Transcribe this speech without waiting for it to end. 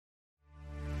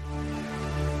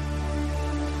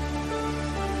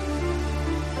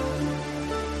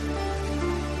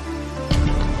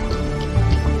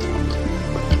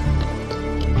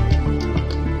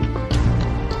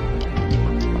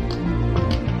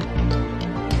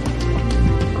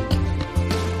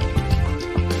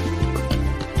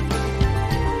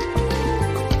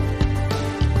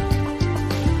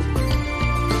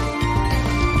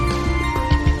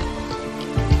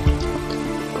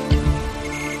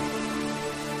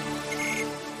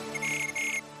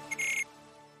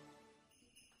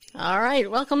All right,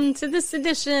 welcome to this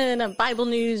edition of Bible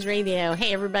News Radio.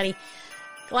 Hey, everybody.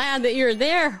 Glad that you're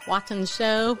there watching the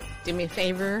show. Do me a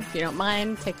favor, if you don't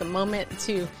mind, take a moment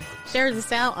to share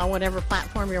this out on whatever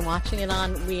platform you're watching it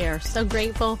on. We are so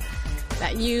grateful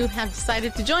that you have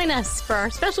decided to join us for our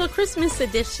special Christmas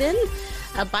edition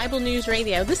of Bible News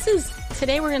Radio.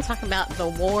 Today we're going to talk about the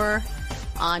war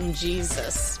on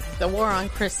Jesus, the war on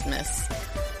Christmas.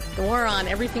 The war on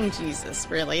everything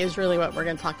Jesus, really, is really what we're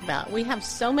going to talk about. We have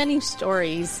so many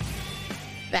stories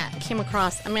that came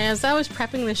across. I mean, as I was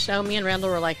prepping the show, me and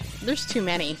Randall were like, there's too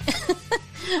many.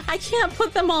 I can't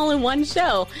put them all in one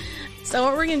show. So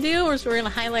what we're going to do is we're going to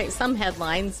highlight some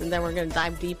headlines, and then we're going to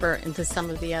dive deeper into some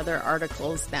of the other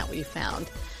articles that we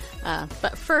found.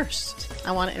 But first,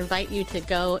 I want to invite you to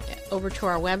go over to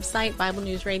our website,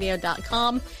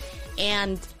 BibleNewsRadio.com,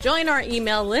 and join our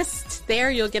email list.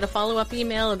 There you'll get a follow-up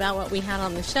email about what we had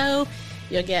on the show.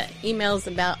 You'll get emails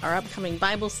about our upcoming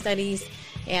Bible studies,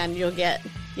 and you'll get,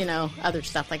 other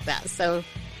stuff like that. So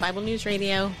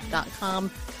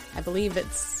BibleNewsRadio.com, I believe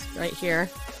it's right here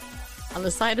on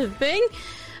the side of the thing.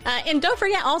 And don't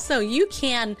forget also, you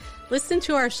can listen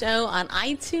to our show on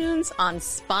iTunes, on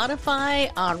Spotify,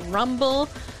 on Rumble,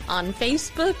 on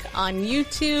Facebook, on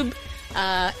YouTube,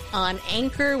 on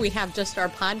Anchor. We have just our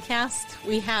podcast.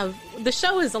 The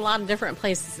show is a lot of different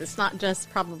places. It's not just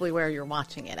probably where you're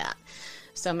watching it at.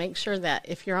 So make sure that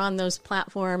if you're on those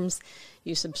platforms,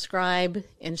 you subscribe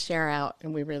and share out,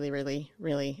 and we really, really,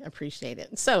 really appreciate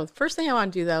it. So first thing I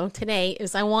want to do, though, today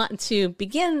is I want to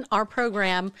begin our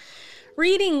program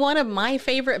reading one of my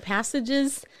favorite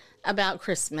passages about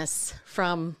Christmas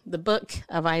from the book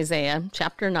of Isaiah,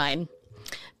 chapter 9,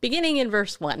 beginning in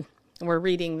verse 1. We're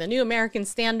reading the New American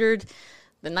Standard,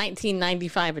 the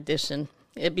 1995 edition.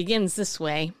 It begins this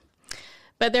way: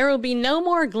 "But there will be no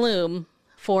more gloom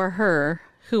for her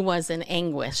who was in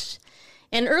anguish.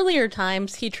 In earlier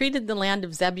times, he treated the land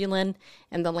of Zebulun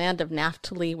and the land of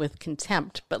Naphtali with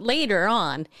contempt, but later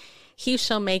on, he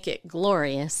shall make it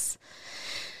glorious.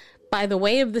 By the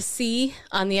way of the sea,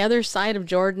 on the other side of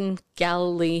Jordan,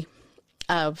 Galilee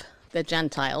of the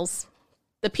Gentiles.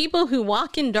 The people who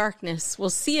walk in darkness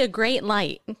will see a great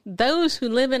light. Those who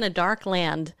live in a dark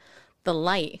land, the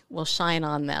light will shine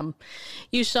on them.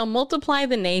 You shall multiply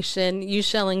the nation. You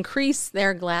shall increase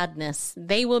their gladness.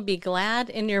 They will be glad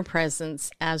in your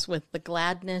presence, as with the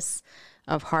gladness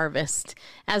of harvest,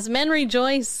 as men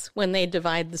rejoice when they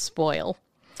divide the spoil.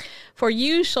 For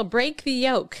you shall break the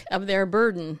yoke of their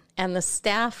burden and the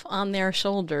staff on their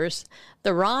shoulders,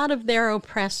 the rod of their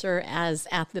oppressor, as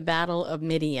at the battle of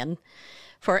Midian.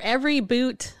 For every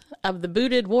boot of the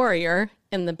booted warrior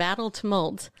in the battle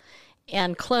tumult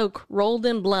and cloak rolled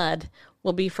in blood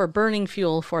will be for burning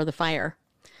fuel for the fire.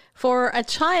 For a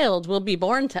child will be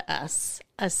born to us,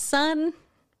 a son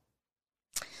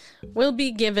will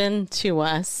be given to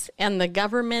us, and the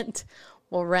government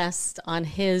will rest on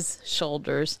his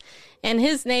shoulders. And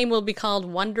his name will be called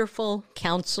Wonderful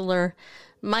Counselor,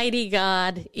 Mighty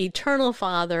God, Eternal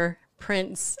Father,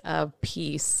 Prince of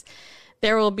Peace.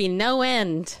 There will be no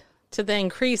end to the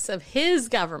increase of his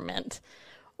government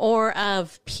or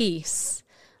of peace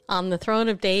on the throne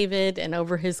of David and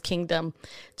over his kingdom,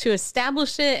 to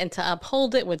establish it and to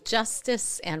uphold it with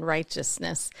justice and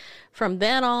righteousness from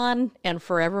then on and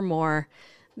forevermore.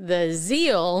 The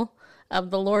zeal of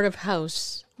the Lord of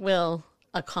hosts will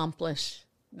accomplish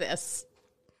this."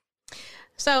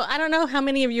 So I don't know how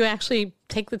many of you actually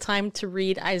take the time to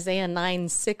read Isaiah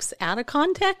 9:6 out of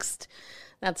context.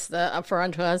 That's the "for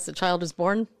unto us the child is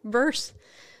born" verse.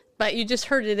 But you just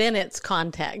heard it in its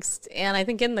context. And I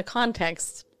think in the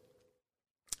context,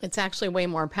 it's actually way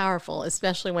more powerful,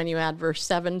 especially when you add verse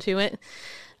 7 to it.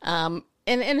 And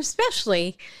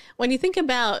especially when you think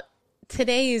about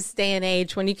today's day and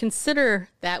age, when you consider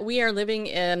that we are living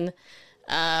in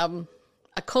a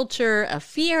culture of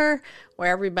fear where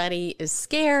everybody is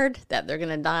scared that they're going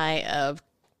to die of,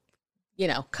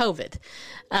 COVID.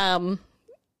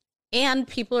 And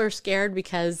people are scared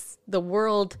because the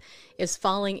world is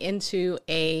falling into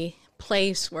a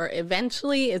place where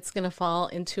eventually it's going to fall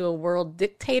into a world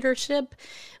dictatorship,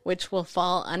 which will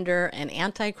fall under an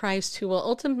antichrist who will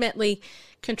ultimately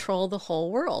control the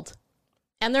whole world.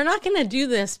 And they're not going to do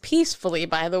this peacefully,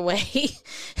 by the way,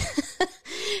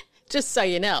 just so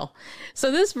you know.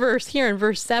 So this verse here in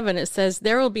verse 7, it says,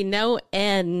 "There will be no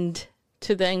end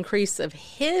to the increase of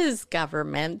his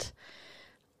government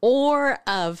or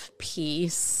of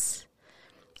peace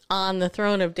on the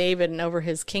throne of David and over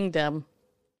his kingdom."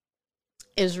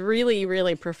 is really,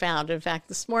 really profound. In fact,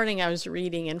 this morning I was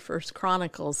reading in First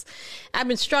Chronicles. I've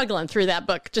been struggling through that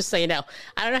book, just so you know.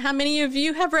 I don't know how many of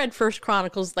you have read First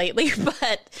Chronicles lately,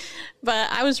 but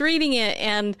I was reading it,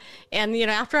 and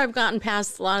after I've gotten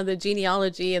past a lot of the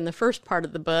genealogy in the first part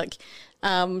of the book,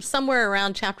 somewhere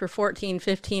around chapter 14,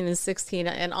 15, and 16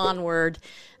 and onward,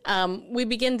 we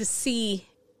begin to see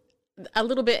a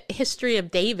little bit history of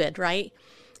David, right?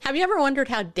 Have you ever wondered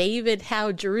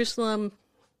how Jerusalem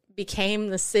became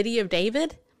the city of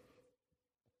David?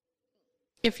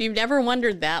 If you've never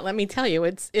wondered that, let me tell you,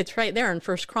 it's right there in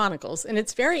First Chronicles, and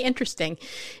it's very interesting.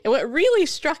 And what really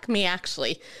struck me,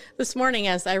 actually, this morning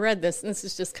as I read this, and this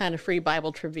is just kind of free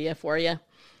Bible trivia for you,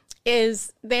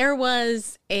 is there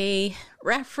was a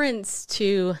reference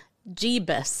to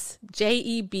Jebus,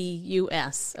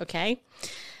 Jebus, okay?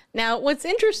 Now, what's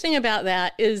interesting about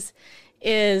that is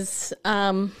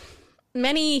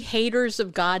many haters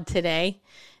of God today,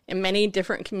 in many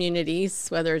different communities,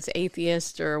 whether it's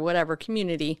atheist or whatever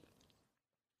community,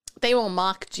 they will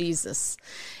mock Jesus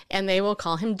and they will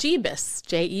call him Jebus,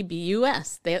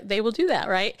 Jebus. They will do that,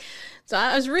 right? So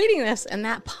I was reading this and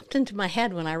that popped into my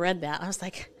head when I read that. I was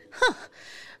like, huh.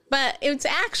 But it's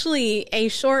actually a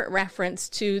short reference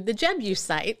to the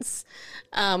Jebusites,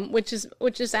 which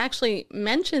is actually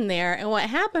mentioned there. And what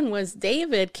happened was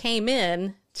David came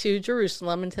in to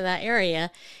Jerusalem, into that area,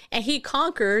 and he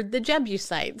conquered the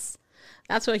Jebusites.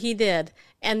 That's what he did.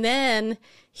 And then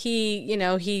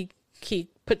he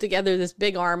put together this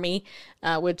big army,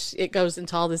 which it goes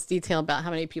into all this detail about how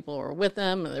many people were with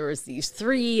him. There was these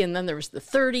 3, and then there was the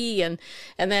 30, and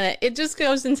then it just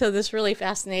goes into this really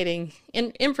fascinating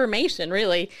information,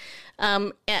 really,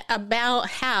 about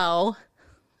how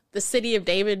the city of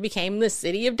David became the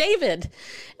city of David.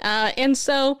 And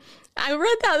so I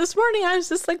read that this morning. I was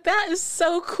just like, that is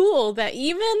so cool that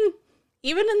even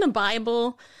in the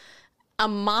Bible, a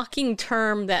mocking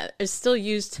term that is still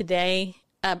used today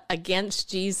against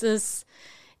Jesus,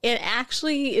 it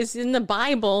actually is in the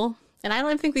Bible, and I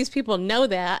don't think these people know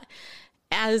that,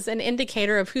 as an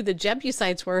indicator of who the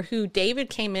Jebusites were, who David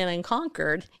came in and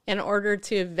conquered in order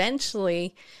to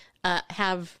eventually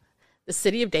have the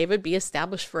city of David be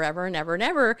established forever and ever and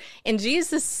ever. And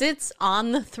Jesus sits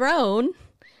on the throne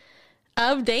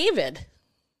of David.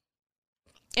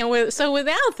 And so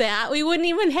without that, we wouldn't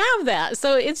even have that.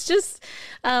 So it's just,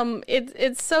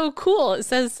 it's so cool. It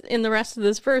says in the rest of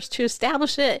this verse, to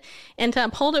establish it and to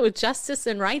uphold it with justice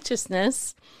and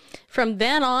righteousness from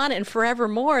then on and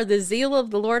forevermore, the zeal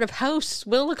of the Lord of hosts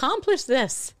will accomplish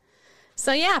this.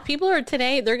 So yeah, people are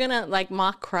today, they're going to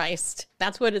mock Christ.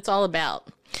 That's what it's all about.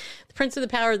 The prince of the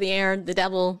power of the air, the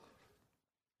devil,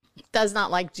 does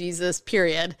not like Jesus,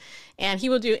 period. And he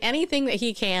will do anything that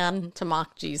he can to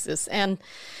mock Jesus. And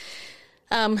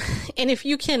if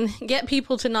you can get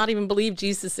people to not even believe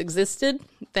Jesus existed,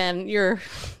 then you're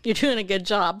doing a good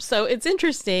job. So it's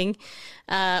interesting.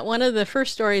 One of the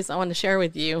first stories I want to share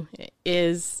with you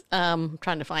is, I'm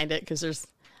trying to find it because there's,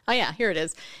 oh yeah, here it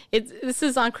is. This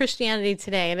is on Christianity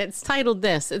Today, and it's titled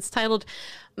this. It's titled,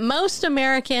 "Most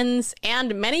Americans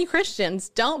and many Christians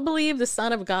don't believe the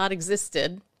Son of God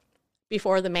existed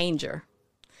before the manger."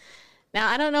 Now,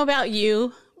 I don't know about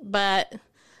you, but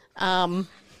that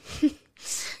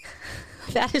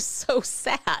is so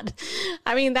sad.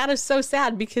 I mean, that is so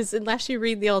sad because unless you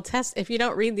read the Old Testament, if you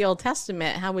don't read the Old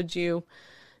Testament, how would you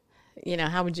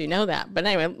know that? But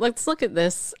anyway, let's look at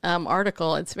this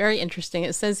article. It's very interesting.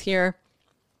 It says here,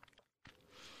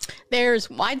 there's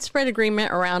widespread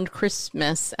agreement around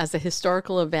Christmas as a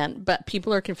historical event, but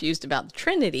people are confused about the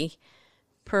Trinity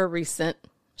per a recent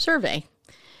survey.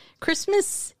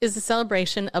 Christmas is a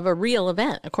celebration of a real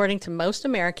event, according to most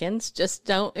Americans. Just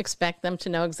don't expect them to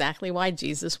know exactly why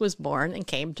Jesus was born and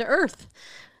came to Earth,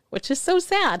 which is so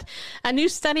sad. A new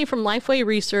study from Lifeway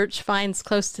Research finds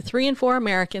close to 3 in 4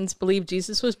 Americans believe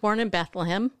Jesus was born in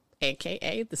Bethlehem,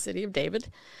 aka the city of David,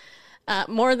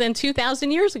 more than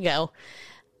 2,000 years ago.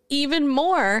 Even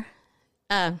more,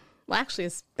 actually,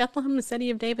 is Bethlehem the city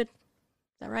of David?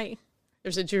 Is that right?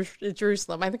 There's a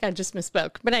Jerusalem. I think I just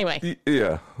misspoke. But anyway.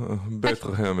 Yeah.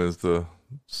 Bethlehem is the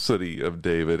city of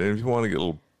David. And if you want to get a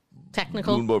little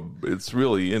technical, it's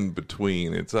really in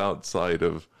between. It's outside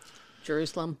of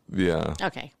Jerusalem. Yeah.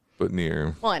 Okay. But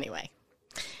near. Well,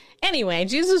 anyway,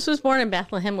 Jesus was born in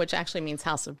Bethlehem, which actually means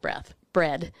house of bread.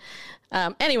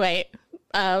 So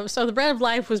the bread of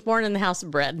life was born in the house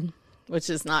of bread, which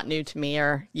is not new to me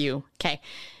or you. Okay.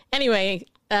 Anyway,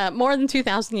 more than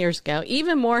 2,000 years ago.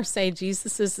 Even more say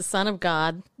Jesus is the Son of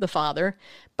God, the Father,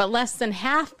 but less than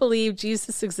half believe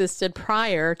Jesus existed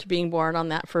prior to being born on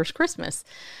that first Christmas.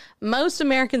 Most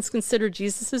Americans consider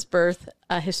Jesus' birth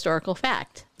a historical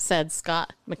fact, said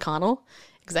Scott McConnell,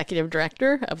 executive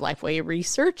director of Lifeway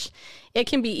Research. It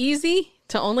can be easy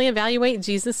to only evaluate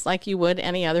Jesus like you would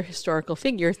any other historical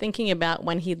figure, thinking about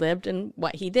when he lived and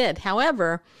what he did.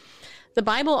 However, the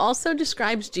Bible also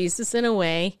describes Jesus in a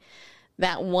way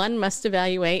that one must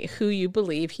evaluate who you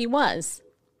believe he was.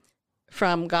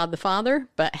 From God the Father,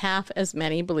 but half as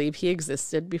many believe he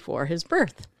existed before his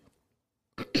birth.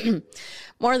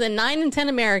 More than 9 in 10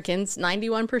 Americans,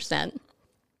 91%,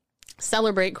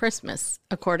 celebrate Christmas,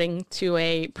 according to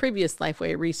a previous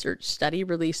Lifeway Research study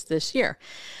released this year.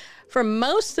 For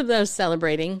most of those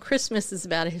celebrating, Christmas is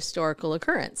about a historical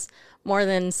occurrence. More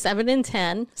than 7 in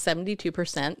 10,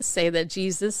 72%, say that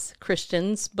Jesus,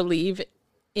 Christians believe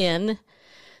in,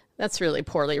 that's really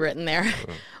poorly written there,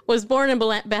 was born in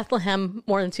Bethlehem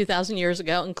more than 2,000 years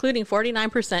ago, including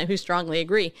 49% who strongly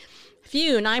agree.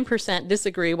 Few, 9%,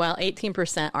 disagree, while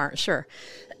 18% aren't sure.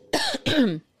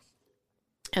 And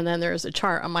then there's a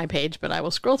chart on my page, but I will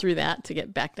scroll through that to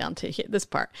get back down to this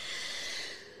part.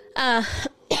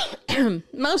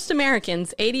 Most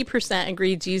Americans, 80%,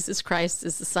 agree Jesus Christ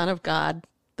is the Son of God,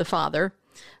 the Father,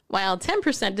 while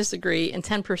 10% disagree and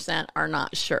 10% are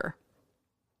not sure.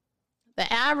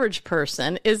 The average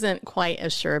person isn't quite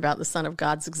as sure about the Son of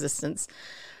God's existence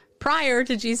prior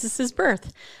to Jesus'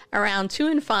 birth. Around 2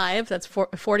 in 5, that's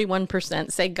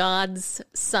 41%, say God's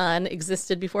Son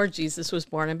existed before Jesus was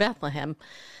born in Bethlehem.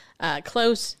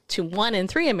 Close to 1 in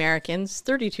 3 Americans,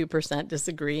 32%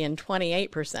 disagree, and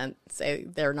 28% say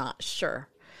they're not sure.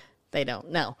 They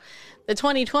don't know. The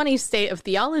 2020 State of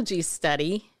Theology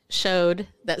study showed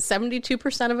that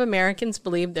 72% of Americans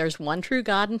believe there's one true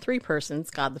God in 3 persons,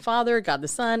 God the Father, God the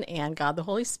Son, and God the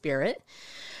Holy Spirit.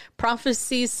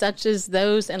 Prophecies such as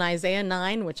those in Isaiah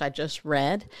 9, which I just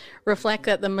read, reflect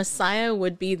that the Messiah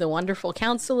would be the wonderful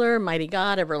counselor, mighty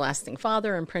God, everlasting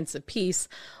Father, and Prince of Peace.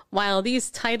 While these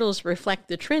titles reflect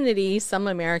the Trinity, some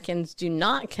Americans do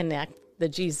not connect the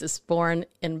Jesus born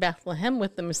in Bethlehem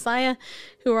with the Messiah,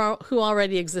 who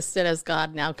already existed as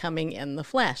God now coming in the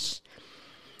flesh.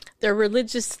 The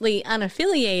religiously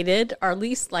unaffiliated are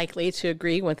least likely to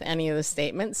agree with any of the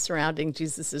statements surrounding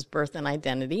Jesus' birth and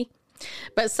identity.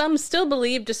 But some still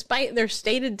believe, despite their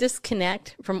stated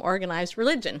disconnect from organized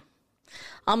religion.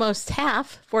 Almost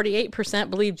half, 48%,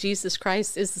 believe Jesus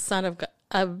Christ is the Son of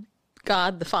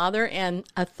God the Father, and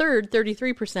a third,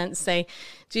 33%, say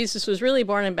Jesus was really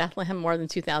born in Bethlehem more than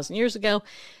 2,000 years ago.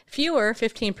 Fewer,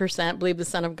 15%, believe the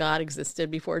Son of God existed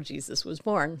before Jesus was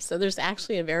born. So there's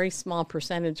actually a very small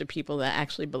percentage of people that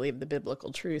actually believe the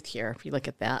biblical truth here, if you look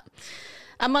at that.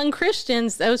 Among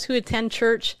Christians, those who attend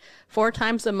church 4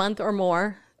 times a month or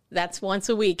more, that's once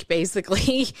a week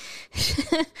basically,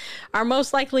 are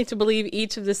most likely to believe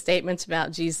each of the statements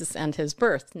about Jesus and his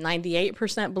birth.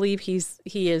 98% believe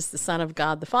he is the Son of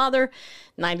God the Father.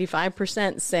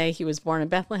 95% say he was born in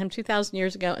Bethlehem 2,000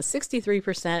 years ago. And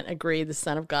 63% agree the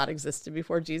Son of God existed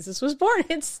before Jesus was born.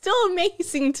 It's still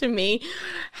amazing to me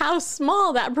how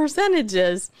small that percentage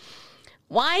is.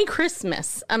 Why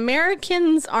Christmas?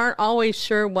 Americans aren't always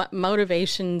sure what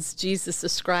motivations Jesus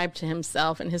ascribed to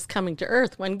himself in his coming to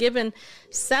earth. When given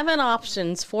 7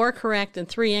 options, 4 correct and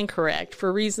 3 incorrect,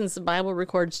 for reasons the Bible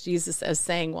records Jesus as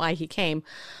saying why he came,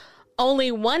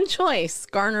 only one choice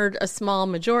garnered a small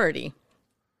majority.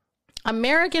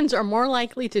 Americans are more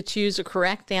likely to choose a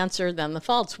correct answer than the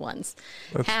false ones.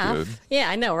 That's good. Yeah,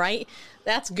 I know, right?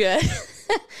 That's good.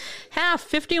 Half,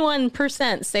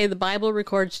 51%, say the Bible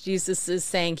records Jesus as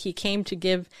saying he came to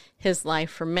give his life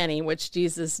for many, which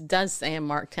Jesus does say in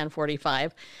Mark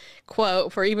 10:45.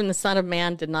 Quote, "For even the Son of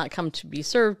Man did not come to be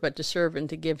served, but to serve and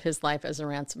to give his life as a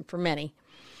ransom for many."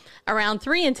 Around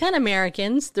 3 in 10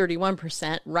 Americans,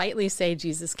 31%, rightly say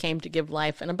Jesus came to give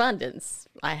life in abundance.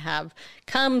 I have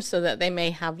come so that they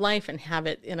may have life and have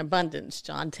it in abundance.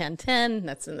 John 10:10,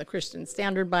 that's in the Christian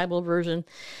Standard Bible version.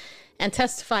 And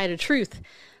testify to truth.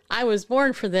 I was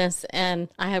born for this, and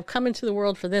I have come into the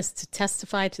world for this, to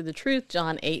testify to the truth.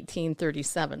 John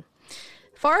 18:37.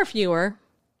 Far fewer,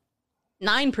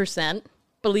 9%,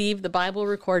 believe the Bible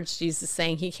records Jesus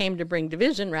saying he came to bring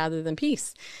division rather than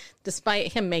peace,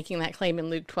 despite him making that claim in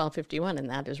Luke 12:51, and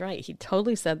that is right. He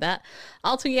totally said that.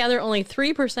 Altogether, only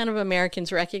 3% of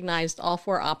Americans recognized all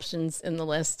 4 options in the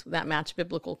list that match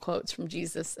biblical quotes from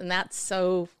Jesus, and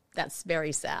that's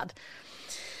very sad.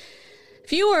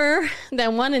 Fewer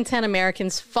than 1 in 10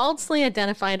 Americans falsely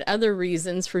identified other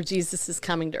reasons for Jesus'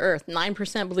 coming to earth.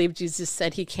 9% believe Jesus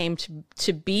said he came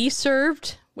to be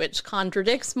served, which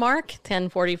contradicts Mark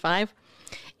 10:45.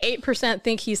 8%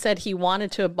 think he said he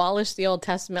wanted to abolish the Old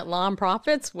Testament law and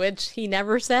prophets, which he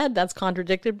never said. That's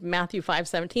contradicted Matthew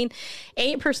 5:17.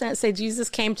 8% say Jesus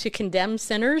came to condemn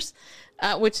sinners,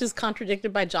 which is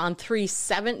contradicted by John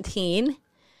 3:17.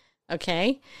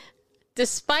 Okay.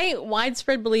 Despite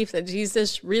widespread belief that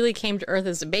Jesus really came to earth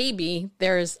as a baby,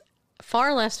 there's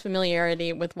far less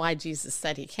familiarity with why Jesus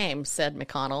said he came, said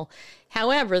McConnell.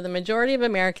 However, the majority of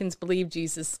Americans believe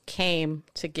Jesus came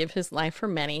to give his life for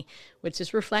many, which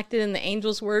is reflected in the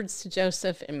angel's words to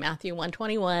Joseph in Matthew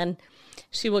 1:21.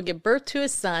 She will give birth to a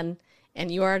son, and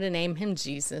you are to name him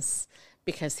Jesus,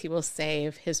 because he will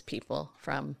save his people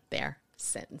from their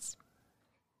sins.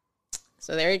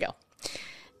 So there you go.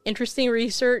 Interesting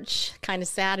research, kind of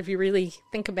sad if you really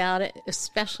think about it,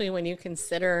 especially when you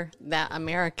consider that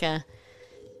America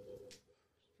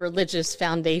religious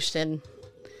foundation,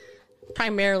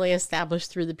 primarily established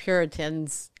through the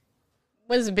Puritans,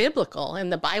 was biblical,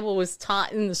 and the Bible was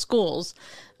taught in the schools,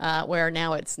 where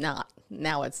now it's not.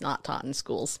 Now it's not taught in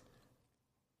schools.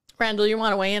 Randall, you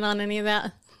want to weigh in on any of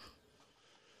that?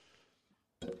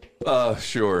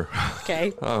 Sure.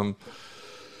 Okay.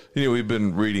 We've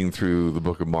been reading through the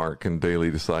book of Mark and Daily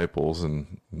Disciples,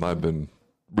 and I've been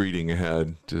reading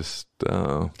ahead just...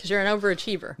 Because you're an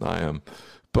overachiever. I am.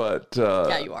 But...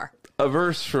 yeah, you are. A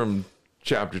verse from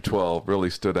chapter 12 really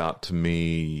stood out to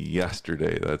me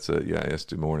yesterday. That's it. Yeah,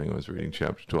 yesterday morning I was reading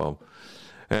chapter 12.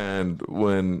 And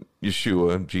when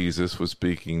Yeshua, Jesus, was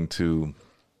speaking to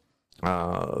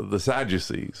the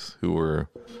Sadducees, who were,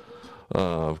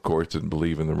 of course, didn't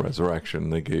believe in the resurrection,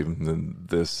 they gave him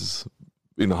this...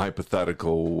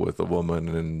 hypothetical with a woman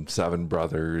and 7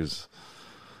 brothers,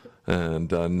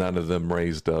 and none of them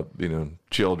raised up,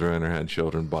 children or had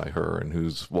children by her, and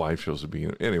whose wife she was to be.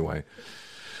 Anyway,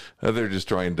 they're just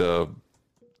trying to,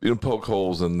 poke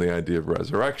holes in the idea of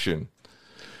resurrection.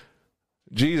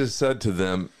 Jesus said to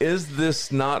them, "Is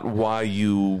this not why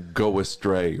you go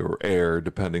astray or err,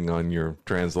 depending on your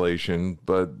translation?"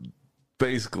 But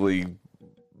basically,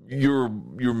 you're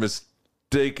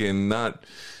mistaken, not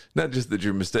just that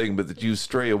you're mistaken, but that you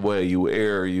stray away, you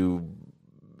err,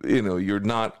 you're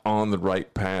not on the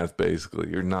right path, basically.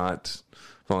 You're not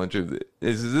following through.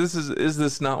 Is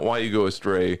this not why you go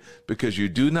astray? Because you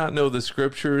do not know the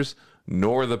scriptures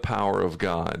nor the power of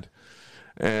God.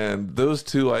 And those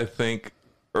two, I think,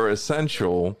 are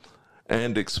essential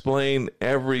and explain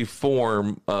every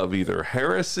form of either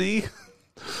heresy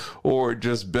or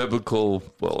just biblical,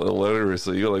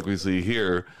 illiteracy, like we see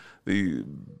here. The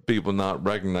people not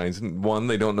recognizing, one,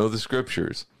 they don't know the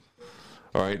scriptures.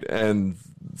 All right. And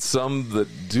some that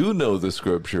do know the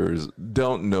scriptures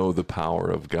don't know the power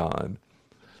of God.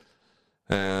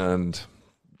 And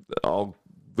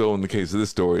although in the case of this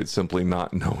story, it's simply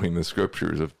not knowing the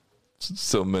scriptures. Of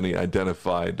so many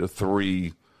identified the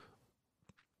 3,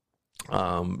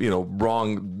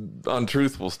 wrong,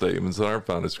 untruthful statements that are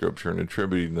found in scripture and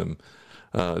attributing them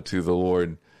to the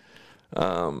Lord.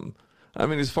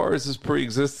 As far as his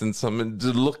pre-existence, to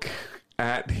look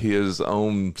at his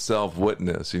own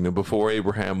self-witness, before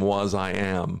Abraham was, I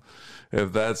am.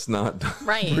 If that's not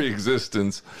right.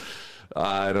 Pre-existence,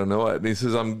 I don't know. And he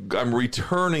says, I'm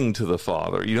returning to the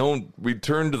Father. You don't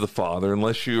return to the Father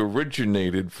unless you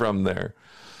originated from there.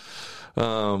 So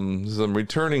I'm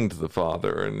returning to the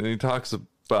Father. And he talks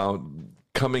about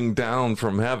coming down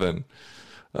from heaven.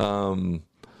 And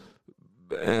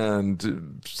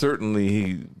certainly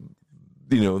he...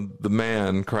 the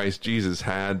man, Christ Jesus,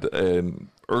 had an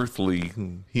earthly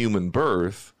human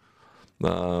birth,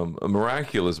 a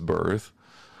miraculous birth,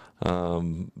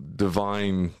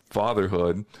 divine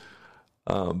fatherhood.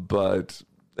 But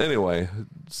anyway,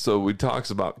 so he talks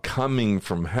about coming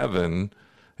from heaven.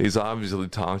 He's obviously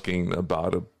talking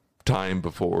about a time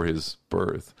before his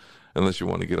birth, unless you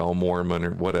want to get all Mormon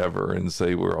or whatever and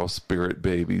say we're all spirit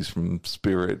babies from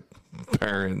spirit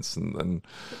parents and then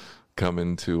come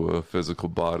into a physical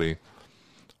body.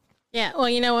 Yeah,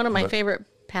 well, one of my favorite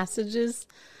passages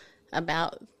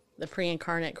about the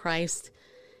pre-incarnate Christ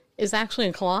is actually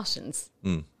in Colossians.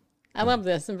 I love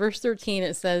this. In verse 13,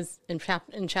 it says, in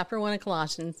chapter 1 of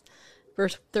Colossians,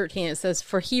 verse 13, it says,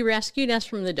 "For he rescued us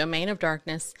from the domain of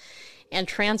darkness and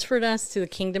transferred us to the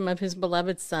kingdom of his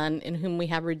beloved Son, in whom we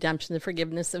have redemption, the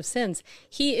forgiveness of sins.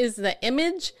 He is the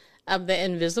image of the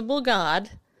invisible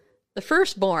God, the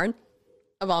firstborn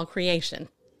of all creation."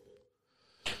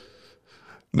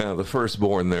 Now, the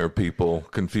firstborn there, people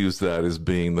confuse that as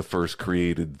being the first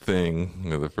created thing,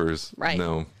 the first. Right.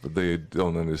 No, but they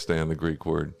don't understand the Greek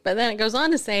word. But then it goes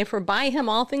on to say, "For by him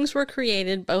all things were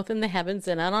created, both in the heavens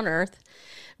and on earth,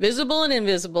 visible and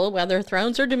invisible, whether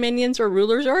thrones or dominions or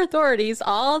rulers or authorities,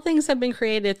 all things have been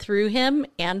created through him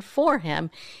and for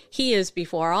him. He is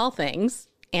before all things,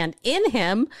 and in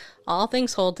him all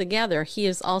things hold together. He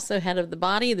is also head of the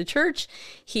body, the church.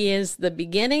 He is the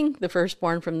beginning, the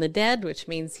firstborn from the dead, which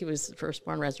means he was the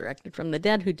firstborn resurrected from the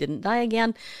dead who didn't die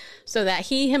again, so that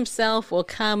he himself will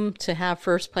come to have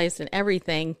first place in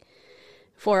everything.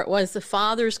 For it was the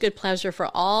Father's good pleasure for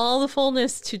all the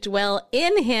fullness to dwell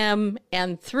in him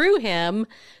and through him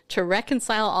to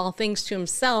reconcile all things to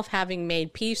himself, having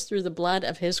made peace through the blood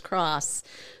of his cross.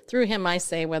 Through him, I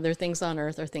say, whether things on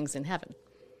earth or things in heaven.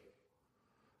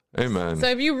 Amen. So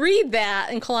if you read that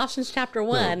in Colossians chapter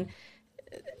 1,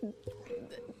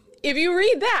 if you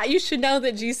read that, you should know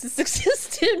that Jesus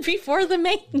existed before the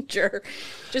manger.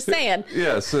 Just saying.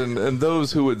 Yes, and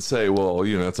those who would say, well,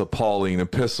 it's a Pauline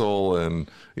epistle, and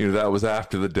that was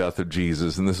after the death of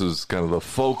Jesus, and this was kind of the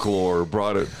folklore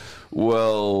brought it.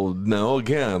 Well, no.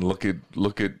 Again, look at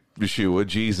Yeshua,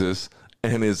 Jesus,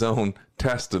 and his own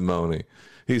testimony.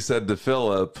 He said to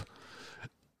Philip,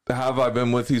 "Have I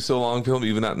been with you so long, Philip?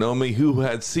 You do not know me. Who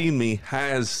had seen me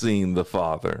has seen the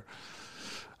Father."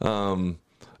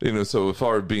 So as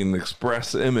far as being the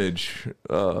express image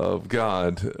of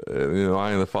God,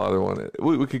 I and the Father one,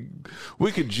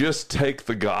 we could just take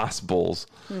the Gospels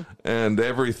and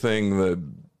everything that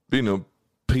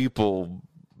people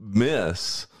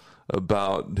miss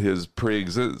about his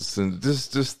pre-existence,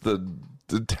 just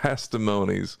the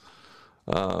testimonies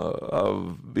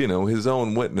of his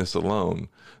own witness alone.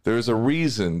 There's a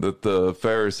reason that the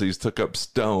Pharisees took up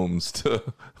stones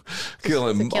to kill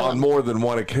him on more than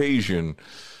one occasion.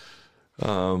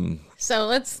 So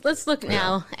let's look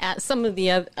now at some of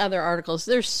the other articles.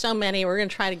 There's so many. We're going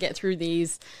to try to get through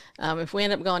these. If we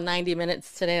end up going 90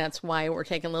 minutes today, that's why we're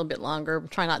taking a little bit longer. We'll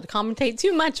try not to commentate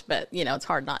too much, but it's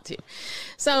hard not to.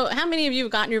 So how many of you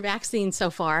have gotten your vaccine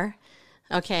so far?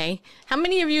 Okay. How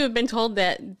many of you have been told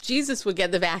that Jesus would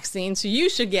get the vaccine, so you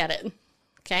should get it?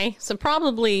 Okay. So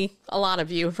probably a lot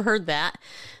of you have heard that.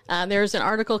 There's an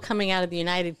article coming out of the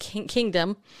United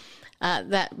Kingdom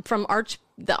that from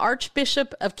the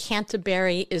Archbishop of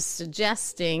Canterbury is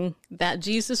suggesting that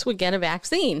Jesus would get a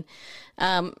vaccine.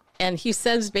 And he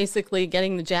says basically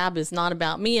getting the jab is not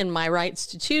about me and my rights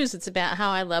to choose. It's about how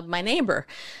I love my neighbor.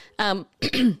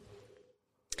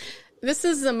 This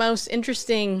is the most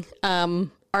interesting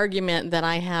argument that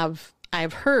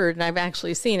I've heard and I've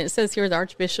actually seen. It says here the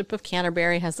Archbishop of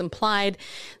Canterbury has implied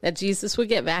that Jesus would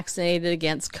get vaccinated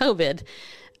against COVID.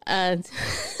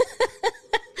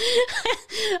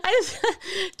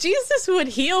 Jesus would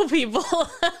heal people.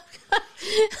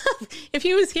 If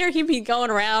he was here, he'd be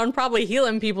going around probably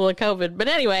healing people with COVID. But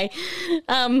anyway,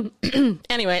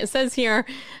 it says here,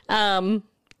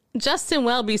 Justin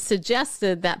Welby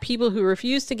suggested that people who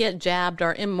refuse to get jabbed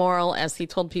are immoral, as he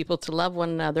told people to love one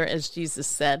another, as Jesus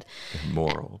said.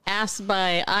 Immoral. Asked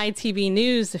by ITV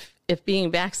News if being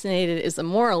vaccinated is a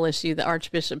moral issue, the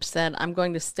Archbishop said, "I'm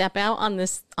going to step out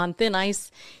on thin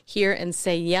ice here and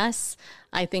say, yes,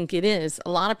 I think it is. A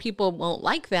lot of people won't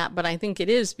like that, but I think it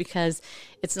is because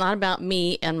it's not about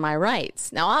me and my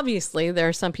rights." Now, obviously, there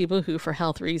are some people who, for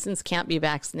health reasons, can't be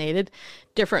vaccinated.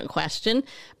 Different question.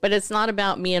 But it's not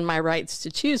about me and my rights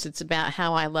to choose. It's about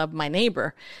how I love my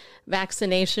neighbor.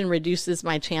 Vaccination reduces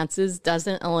my chances,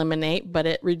 doesn't eliminate, but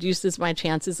it reduces my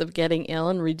chances of getting ill,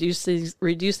 and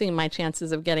reducing my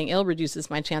chances of getting ill reduces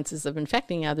my chances of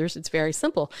infecting others. It's very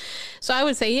simple. So I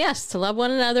would say yes, to love one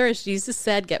another, as Jesus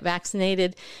said, get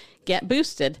vaccinated, get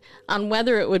boosted. On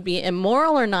whether it would be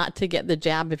immoral or not to get the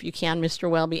jab, if you can, Mr.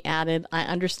 Welby added, I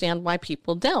understand why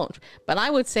people don't. But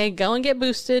I would say go and get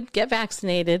boosted, get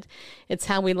vaccinated. It's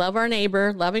how we love our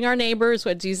neighbor. Loving our neighbor is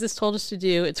what Jesus told us to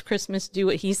do. It's Christmas, do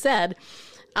what he said.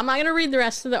 I'm not going to read the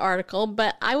rest of the article,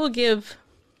 but I will give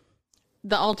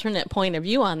the alternate point of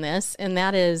view on this, and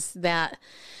that is that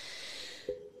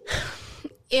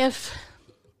if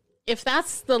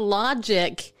that's the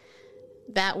logic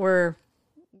that we're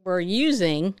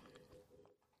using,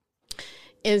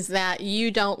 is that you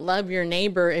don't love your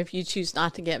neighbor if you choose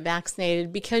not to get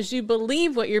vaccinated because you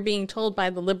believe what you're being told by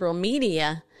the liberal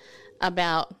media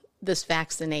about this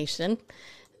vaccination,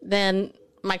 then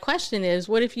my question is,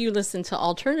 what if you listen to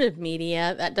alternative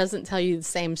media that doesn't tell you the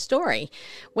same story?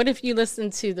 What if you listen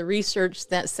to the research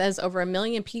that says over 1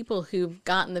 million people who've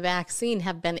gotten the vaccine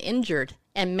have been injured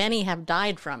and many have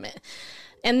died from it?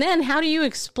 And then how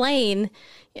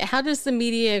does the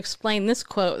media explain this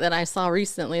quote that I saw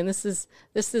recently? And this is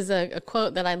a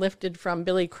quote that I lifted from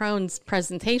Billy Crone's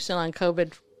presentation on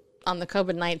the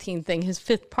COVID-19 thing, his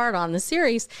 5th part on the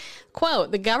series.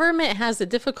 Quote, "The government has a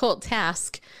difficult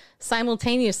task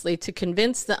simultaneously to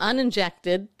convince the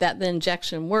uninjected that the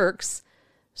injection works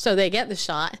so they get the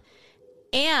shot,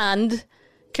 and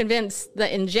convince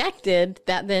the injected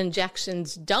that the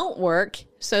injections don't work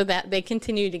so that they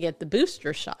continue to get the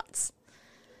booster shots.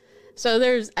 So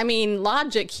there's,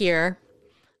 logic here.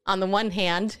 On the one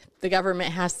hand, the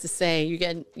government has to say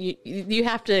you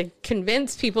have to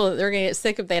convince people that they're going to get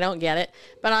sick if they don't get it.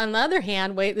 But on the other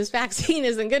hand, wait, this vaccine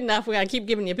isn't good enough. We got to keep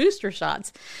giving you booster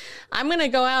shots. I'm going to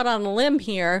go out on a limb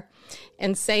here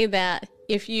and say that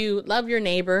if you love your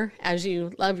neighbor as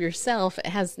you love yourself, it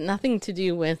has nothing to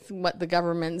do with what the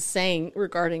government's saying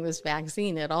regarding this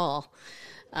vaccine at all.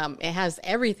 It has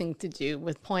everything to do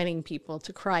with pointing people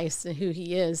to Christ and who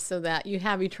he is so that you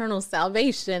have eternal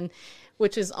salvation,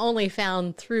 which is only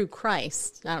found through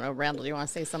Christ. I don't know, Randall, do you want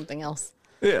to say something else?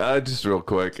 Yeah, just real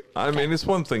quick. I mean, it's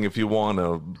one thing if you want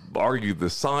to argue the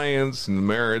science and the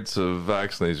merits of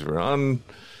vaccination for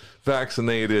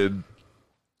unvaccinated.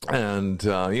 And,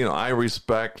 I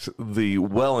respect the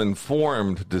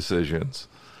well-informed decisions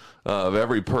of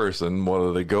every person,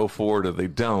 whether they go for it or they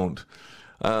don't.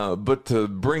 But to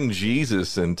bring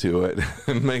Jesus into it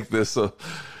and make this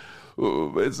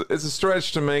it's a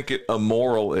stretch to make it a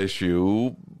moral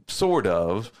issue, sort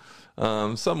of,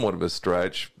 somewhat of a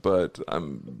stretch, but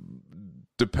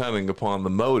depending upon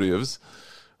the motives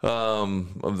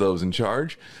of those in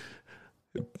charge,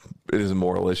 it is a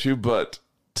moral issue. But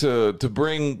to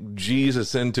bring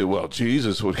Jesus into, well,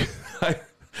 Jesus would,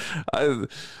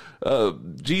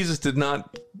 Jesus did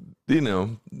not,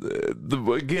 the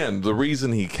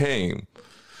reason he came,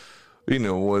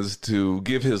 was to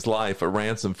give his life a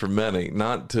ransom for many,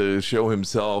 not to show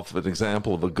himself an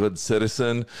example of a good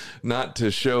citizen, not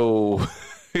to show,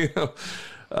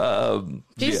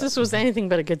 Jesus was anything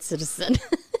but a good citizen.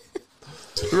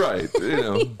 Right.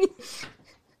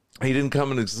 He didn't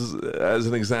come as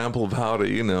an example of how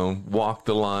to, walk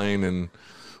the line and,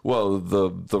 well,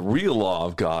 the real law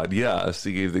of God. Yes.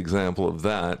 He gave the example of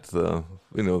that,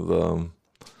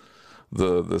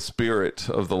 the spirit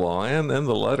of the law and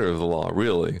the letter of the law,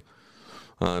 really,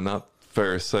 not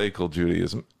Pharisaical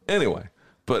Judaism. Anyway,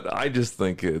 but I just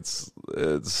think it's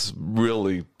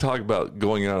really, talk about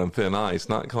going out on thin ice,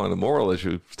 not calling it a moral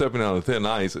issue. Stepping out on thin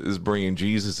ice is bringing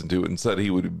Jesus into it and said he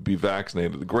would be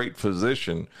vaccinated. The great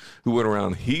physician who went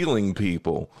around healing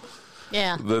people.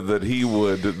 Yeah. That he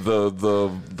would,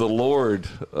 the Lord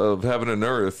of heaven and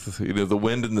earth, the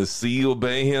wind and the sea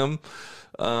obey him.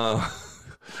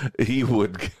 He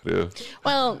would get a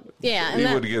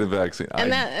would get a vaccine.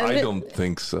 I don't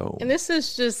think so. And this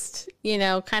is just,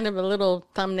 kind of a little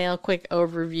thumbnail, quick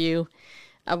overview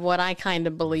of what I kind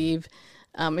of believe.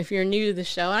 If you're new to the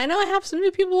show, and I know I have some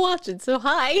new people watching, so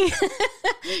hi.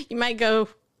 You might go,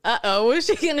 uh-oh, what is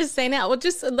she going to say now? Well,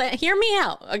 just hear me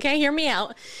out, okay? Hear me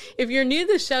out. If you're new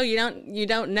to the show, you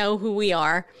don't know who we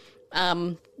are.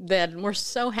 Then we're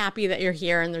so happy that you're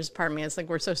here, and there's part of me that's like,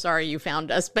 we're so sorry you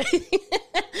found us, but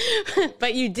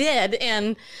but you did.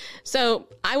 And so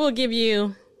I will give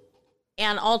you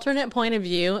an alternate point of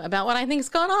view about what I think is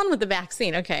going on with the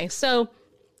vaccine. Okay, so,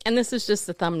 and this is just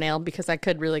the thumbnail because I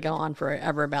could really go on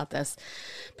forever about this.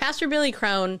 Pastor Billy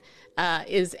Crone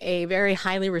is a very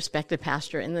highly respected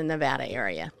pastor in the Nevada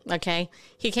area, okay?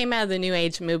 He came out of the New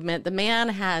Age movement. The man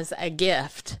has a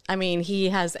gift. He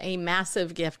has a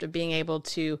massive gift of being able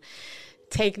to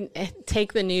take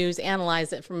the news,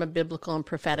 analyze it from a biblical and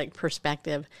prophetic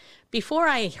perspective. Before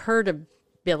I heard of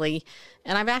Billy,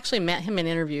 and I've actually met him and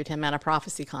interviewed him at a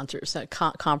prophecy conference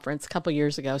a couple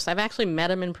years ago. So I've actually met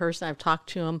him in person. I've talked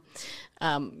to him.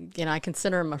 I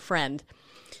consider him a friend.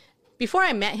 Before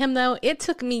I met him, though, it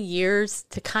took me years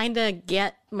to kind of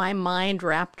get my mind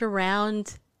wrapped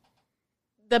around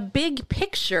the big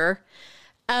picture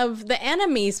of the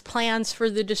enemy's plans for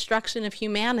the destruction of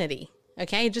humanity.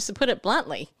 Okay, just to put it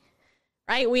bluntly,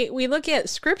 right? We look at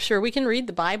Scripture, we can read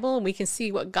the Bible, and we can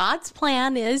see what God's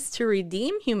plan is to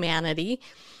redeem humanity.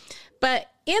 But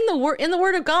in the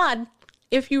Word of God,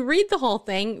 if you read the whole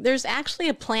thing, there's actually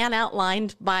a plan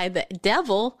outlined by the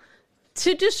devil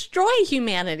to destroy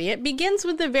humanity. It begins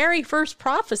with the very first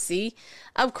prophecy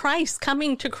of Christ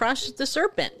coming to crush the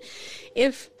serpent.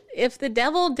 If the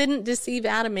devil didn't deceive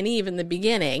Adam and Eve in the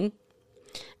beginning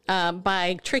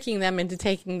by tricking them into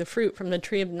taking the fruit from the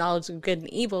tree of knowledge of good and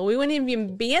evil, we wouldn't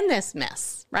even be in this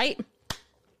mess, right?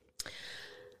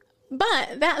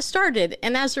 But that started,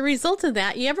 and as a result of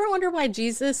that, you ever wonder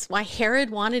why Herod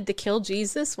wanted to kill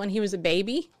Jesus when he was a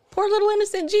baby? Poor little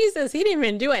innocent Jesus, he didn't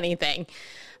even do anything.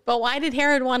 But why did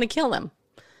Herod want to kill him?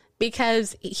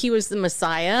 Because he was the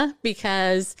Messiah,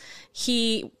 because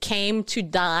he came to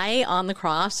die on the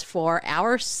cross for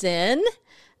our sin.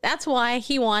 That's why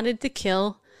he wanted to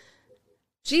kill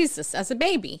Jesus as a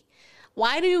baby.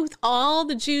 Why do all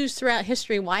the Jews throughout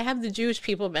history, why have the Jewish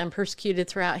people been persecuted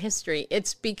throughout history?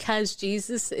 It's because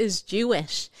Jesus is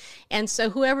Jewish. And so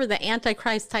whoever the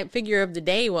Antichrist type figure of the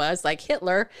day was, like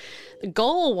Hitler, the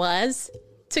goal was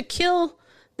to kill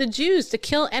the Jews, to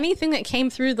kill anything that came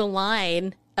through the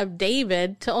line of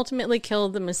David, to ultimately kill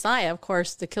the Messiah, of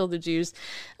course, to kill the Jews.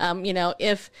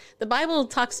 If the Bible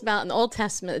talks about in the Old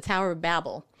Testament, the Tower of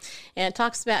Babel, and it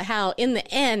talks about how in the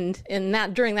end,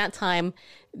 during that time,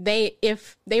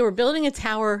 if they were building a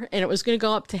tower and it was going to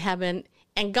go up to heaven,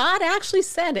 and God actually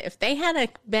said if they had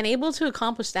been able to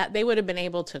accomplish that, they would have been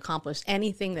able to accomplish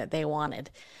anything that they wanted.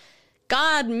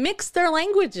 God mixed their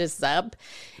languages up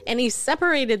and he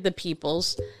separated the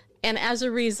peoples. And as a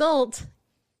result,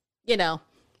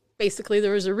 basically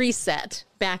there was a reset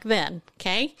back then.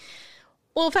 Okay.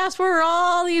 Well, fast forward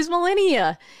all these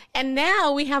millennia. And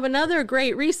now we have another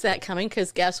great reset coming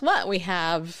because guess what? We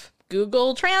have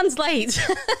Google Translate.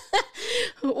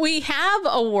 We have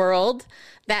a world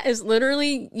that is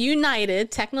literally united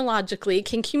technologically,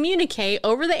 can communicate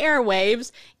over the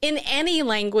airwaves in any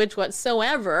language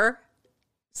whatsoever.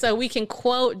 So we can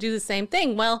do the same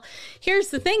thing. Well, here's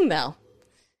the thing though.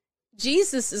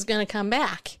 Jesus is going to come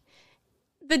back.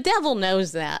 The devil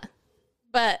knows that.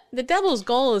 But the devil's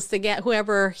goal is to get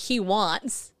whoever he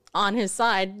wants on his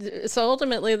side. So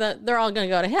ultimately they're all going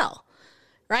to go to hell.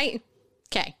 Right?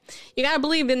 Okay. You got to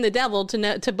believe in the devil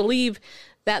to believe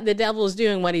that the devil is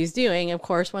doing what he's doing. Of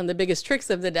course, one of the biggest tricks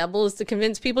of the devil is to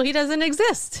convince people he doesn't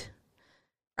exist.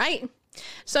 Right?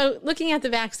 So looking at the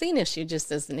vaccine issue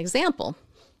just as an example,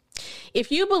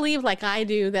 if you believe like I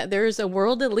do that there is a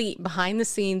world elite behind the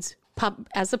scenes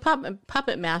as a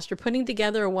puppet master putting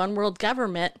together a one world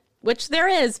government, which there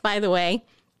is, by the way,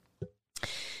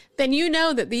 then you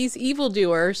know that these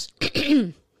evildoers,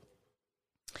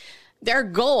 their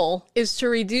goal is to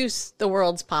reduce the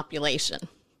world's population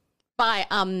by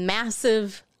a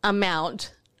massive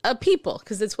amount of people,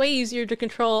 because it's way easier to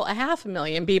control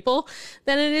 500,000 people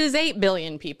than it is 8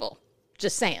 billion people.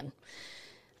 Just saying.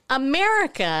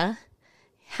 America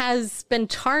has been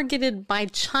targeted by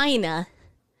China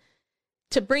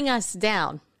to bring us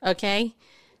down, okay?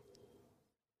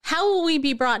 How will we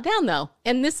be brought down, though?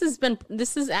 And this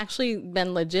has actually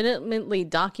been legitimately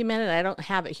documented. I don't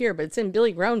have it here, but it's in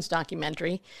Billy Crone's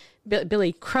documentary,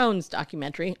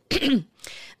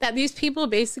 that these people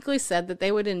basically said that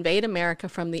they would invade America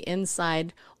from the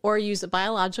inside or use a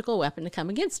biological weapon to come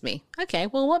against me. Okay,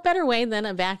 well, what better way than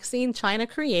a vaccine China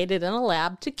created in a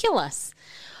lab to kill us?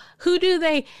 Who do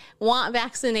they want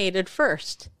vaccinated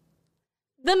first?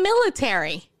 The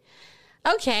military.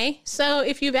 Okay, so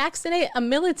if you vaccinate a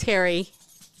military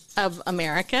of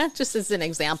America, just as an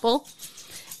example,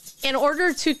 in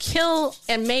order to kill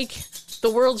and make the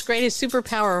world's greatest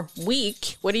superpower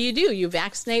weak, what do? You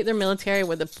vaccinate their military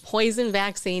with a poison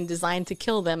vaccine designed to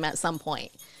kill them at some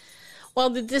point. Well,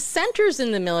 the dissenters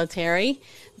in the military,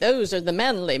 those are the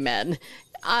manly men.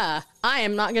 I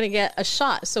am not going to get a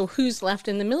shot. So who's left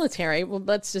in the military? Well,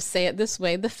 let's just say it this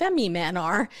way. The femi men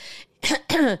are.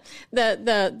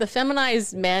 the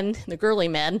feminized men, the girly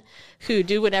men, who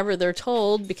do whatever they're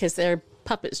told because their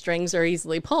puppet strings are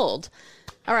easily pulled.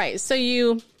 All right, so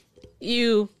you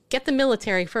get the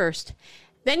military first.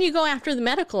 Then you go after the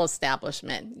medical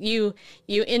establishment. You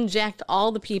inject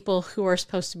all the people who are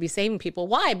supposed to be saving people.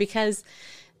 Why? Because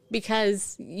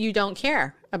you don't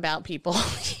care about people.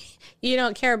 You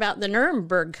don't care about the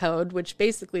Nuremberg Code, which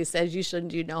basically says you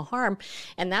shouldn't do no harm.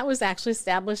 And that was actually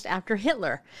established after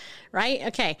Hitler, right?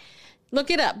 Okay,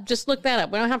 look it up. Just look that up.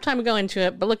 We don't have time to go into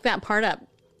it, but look that part up.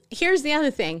 Here's the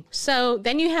other thing. So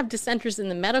then you have dissenters in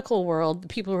the medical world, the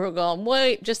people who are going,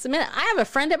 wait, just a minute. I have a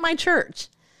friend at my church.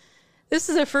 This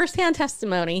is a firsthand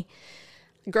testimony.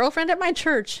 A girlfriend at my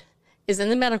church is in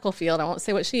the medical field. I won't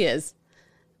say what she is.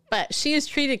 But she has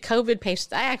treated COVID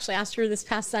patients. I actually asked her this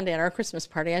past Sunday at our Christmas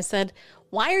party. I said,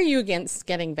 why are you against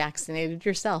getting vaccinated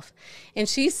yourself? And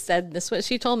she said, this is what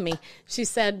she told me. She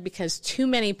said, because too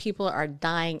many people are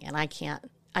dying and I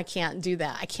can't do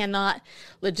that. I cannot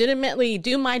legitimately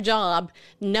do my job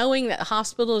knowing that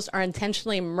hospitals are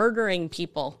intentionally murdering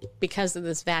people because of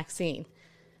this vaccine.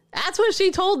 That's what she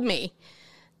told me.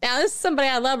 Now, this is somebody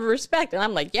I love and respect. And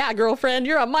I'm like, yeah, girlfriend,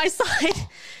 you're on my side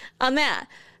on that.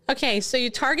 Okay, so you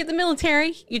target the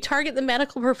military, you target the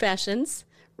medical professions,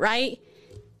 right?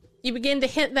 You begin to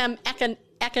hit them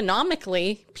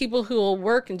economically, people who will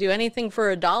work and do anything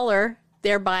for $1,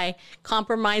 thereby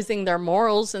compromising their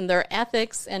morals and their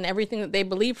ethics and everything that they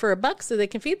believe for $1 so they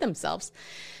can feed themselves.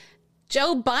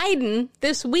 Joe Biden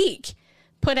this week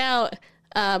put out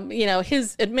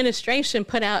his administration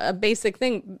put out a basic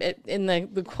thing in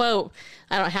the quote.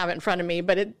 I don't have it in front of me,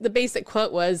 but the basic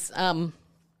quote was,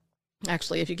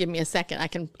 actually, if you give me a second, I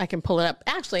can pull it up.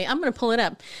 Actually, I'm going to pull it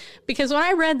up because when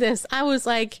I read this, I was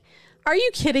like, are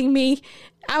you kidding me?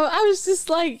 I was just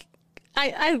like,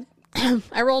 I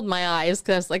rolled my eyes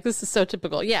because I was like, this is so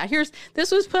typical. Yeah,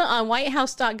 this was put on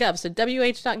whitehouse.gov, so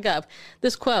wh.gov.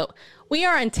 This quote: "We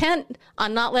are intent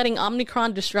on not letting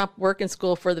Omicron disrupt work and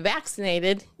school for the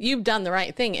vaccinated. You've done the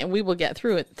right thing, and we will get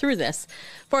through this.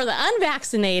 For the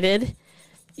unvaccinated,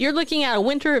 you're looking at a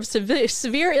winter of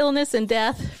severe illness and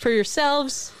death for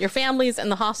yourselves, your families, and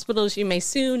the hospitals you may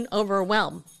soon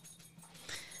overwhelm."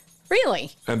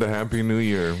 Really? And a happy new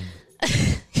year.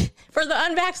 For the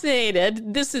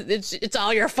unvaccinated, it's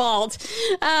all your fault.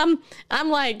 I'm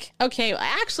like, okay,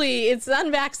 actually, it's the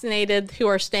unvaccinated who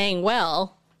are staying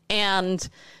well, and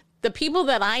the people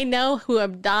that I know who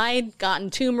have died, gotten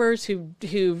tumors,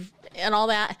 who've and all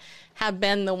that, have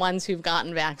been the ones who've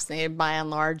gotten vaccinated by and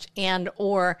large, and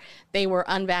or they were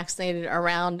unvaccinated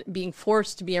around being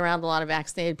forced to be around a lot of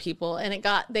vaccinated people, and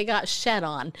they got shed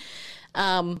on.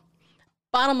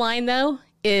 Bottom line, though,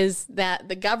 is that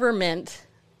the government,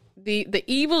 the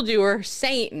evildoer,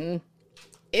 Satan,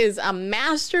 is a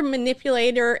master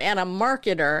manipulator and a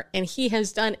marketer, and he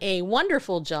has done a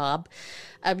wonderful job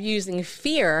of using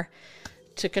fear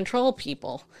to control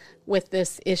people with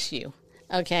this issue.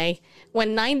 Okay,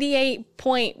 when 98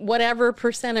 point whatever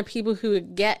 % of people who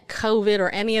get COVID or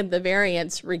any of the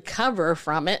variants recover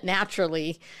from it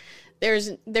naturally,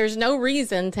 there's no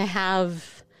reason to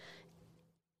have,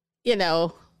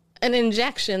 an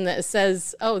injection that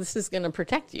says, oh, this is going to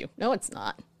protect you. No, it's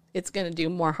not. It's going to do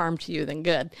more harm to you than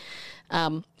good.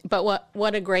 But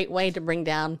what a great way to bring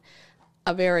down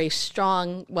a very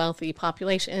strong, wealthy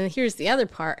population. And here's the other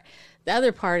part. The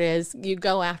other part is you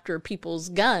go after people's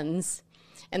guns.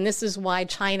 And this is why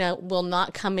China will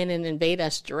not come in and invade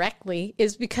us directly,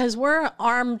 is because we're an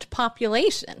armed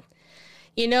population.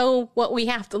 What we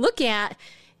have to look at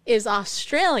is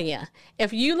Australia.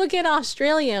 If you look at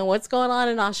Australia and what's going on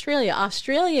in Australia,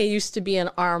 Australia used to be an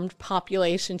armed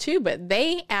population too, but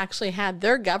they actually had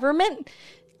their government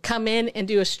come in and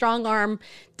do a strong arm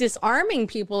disarming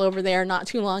people over there not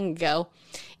too long ago.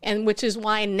 And which is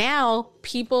why now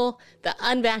people, the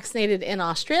unvaccinated in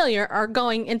Australia, are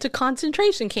going into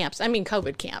concentration camps. I mean,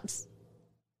 COVID camps.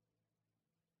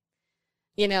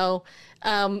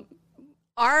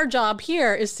 Our job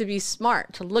here is to be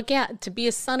smart, to be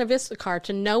a son of Issachar,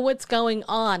 to know what's going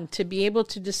on, to be able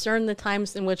to discern the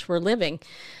times in which we're living.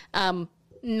 None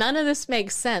of this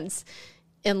makes sense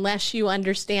unless you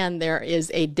understand there is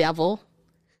a devil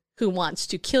who wants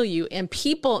to kill you. And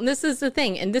people, and this is the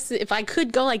thing, and this is, if I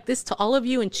could go like this to all of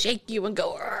you and shake you and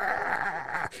go,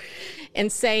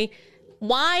 and say,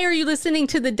 why are you listening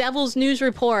to the devil's news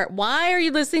report? Why are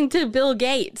you listening to Bill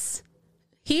Gates?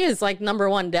 He is like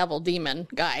 #1 devil demon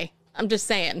guy. I'm just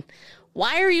saying.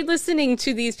 Why are you listening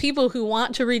to these people who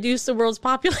want to reduce the world's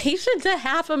population to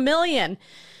 500,000?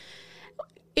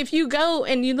 If you go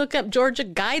and you look up Georgia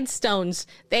Guidestones,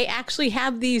 they actually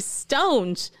have these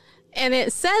stones, and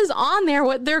it says on there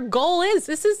what their goal is.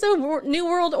 This is the New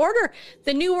World Order.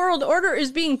 The New World Order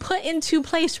is being put into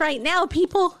place right now,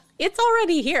 people. It's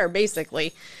already here,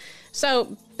 basically.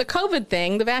 So the COVID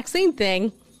thing, the vaccine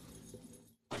thing,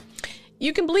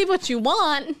 you can believe what you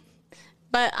want,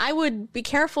 but I would be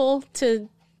careful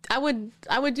I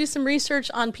would do some research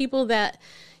on people that,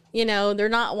 they're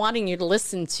not wanting you to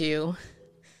listen to,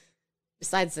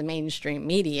 besides the mainstream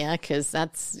media, because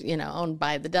that's, owned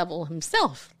by the devil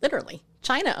himself, literally.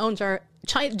 China owns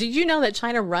China. Did you know that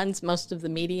China runs most of the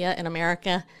media in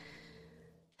America?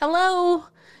 Hello?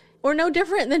 We're no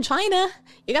different than China.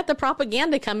 You got the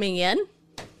propaganda coming in,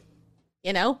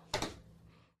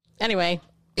 Anyway.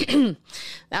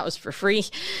 That was for free.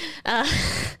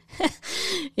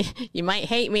 You might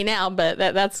hate me now, but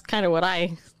that's kind of what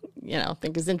I,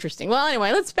 think is interesting. Well,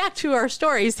 anyway, let's back to our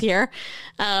stories here.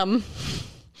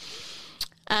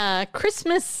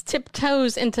 Christmas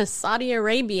tiptoes into Saudi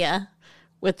Arabia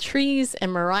with trees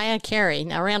and Mariah Carey.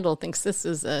 Now, Randall thinks this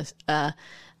is a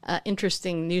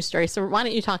interesting news story. So why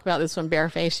don't you talk about this one,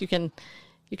 Bareface? You can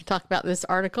talk about this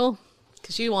article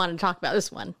because you want to talk about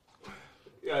this one.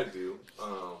 Yeah, I do.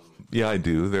 I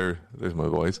do. There's my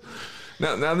voice.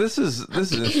 Now this is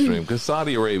interesting because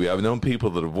Saudi Arabia. I've known people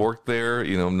that have worked there.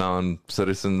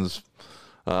 Non-citizens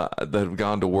that have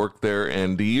gone to work there.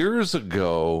 And years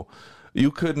ago,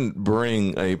 you couldn't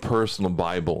bring a personal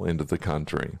Bible into the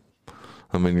country.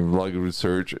 I mean, you lug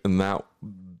research, and that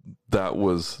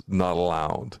was not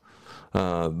allowed.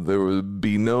 There would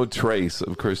be no trace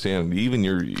of Christianity. Even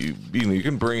you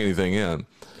can bring anything in.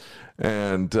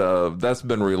 And that's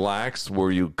been relaxed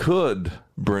where you could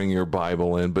bring your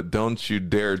Bible in, but don't you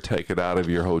dare take it out of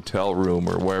your hotel room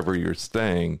or wherever you're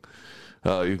staying.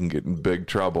 You can get in big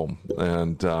trouble.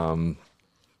 And I've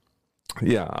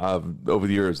over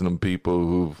the years known people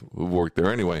who've worked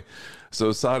there anyway.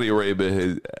 So Saudi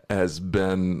Arabia has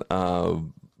been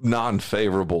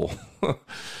non-favorable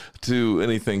to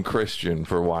anything Christian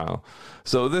for a while.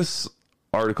 So this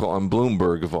article on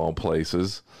Bloomberg, of all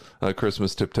places,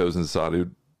 Christmas tiptoes in Saudi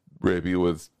Arabia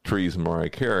with trees and Mariah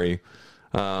Carey.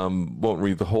 Won't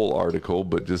read the whole article,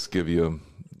 but just give you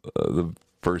the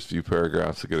first few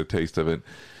paragraphs to get a taste of it.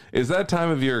 Is that time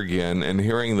of year again, and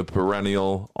hearing the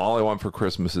perennial, all I want for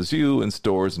Christmas is you in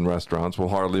stores and restaurants will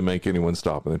hardly make anyone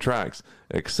stop in their tracks.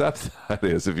 Except, that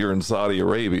is, if you're in Saudi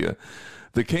Arabia.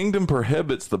 The kingdom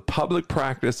prohibits the public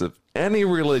practice of any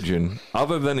religion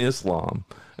other than Islam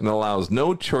and allows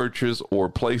no churches or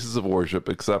places of worship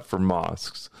except for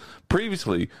mosques.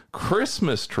 Previously,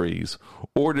 Christmas trees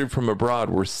ordered from abroad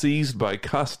were seized by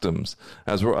customs,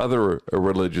 as were other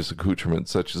religious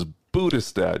accoutrements such as Buddhist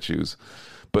statues.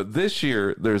 But this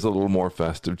year, there's a little more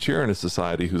festive cheer in a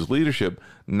society whose leadership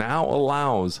now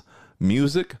allows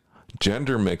music,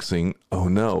 gender mixing. Oh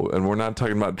no, and we're not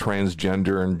talking about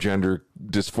transgender and gender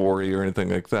dysphoria or anything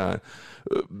like that.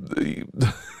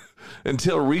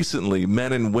 Until recently,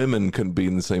 men and women couldn't be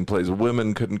in the same place.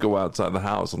 Women couldn't go outside the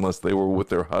house unless they were with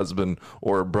their husband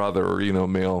or a brother or,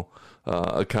 male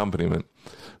accompaniment.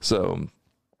 So,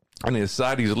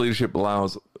 society's leadership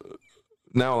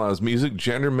now allows music,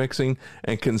 gender mixing,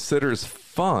 and considers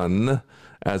fun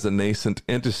as a nascent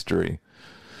industry.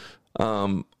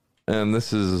 And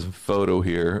this is a photo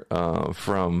here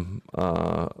from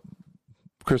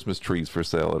Christmas trees for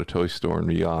sale at a toy store in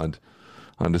Riyadh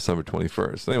on December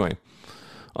 21st. Anyway,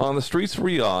 on the streets of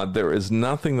Riyadh, there is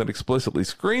nothing that explicitly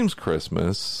screams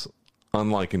Christmas,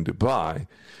 unlike in Dubai.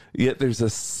 Yet there's a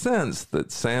sense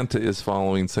that Santa is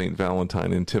following St.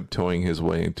 Valentine and tiptoeing his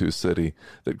way into a city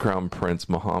that Crown Prince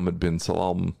Mohammed bin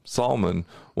Salman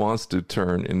wants to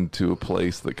turn into a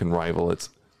place that can rival its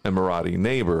Emirati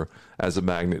neighbor as a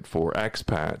magnet for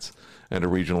expats and a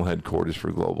regional headquarters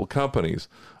for global companies.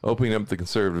 Opening up the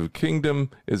conservative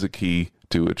kingdom is a key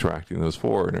to attracting those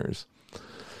foreigners.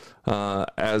 At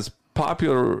a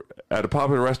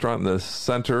popular restaurant in the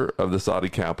center of the Saudi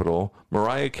capital,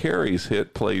 Mariah Carey's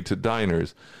hit played to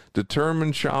diners.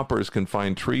 Determined shoppers can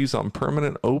find trees on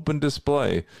permanent open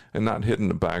display and not hidden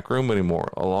in a back room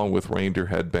anymore, along with reindeer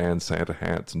headbands, Santa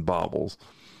hats, and baubles.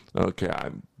 Okay,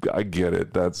 I get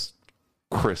it. That's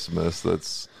Christmas.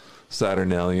 That's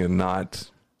Saturnalian, not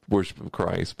worship of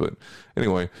Christ. But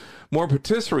anyway, more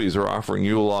patisseries are offering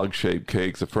Yule log-shaped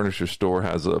cakes. A furniture store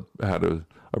had a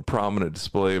prominent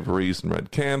display of wreaths and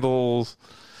red candles,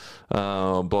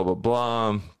 blah, blah, blah.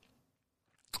 I'm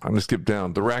going to skip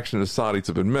down. The reaction of Saudis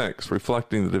have been mixed,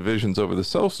 reflecting the divisions over the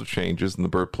social changes in the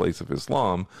birthplace of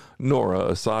Islam. Nora,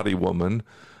 a Saudi woman,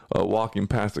 walking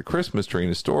past a Christmas tree in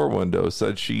a store window,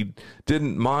 said she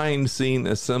didn't mind seeing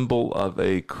a symbol of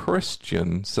a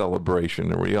Christian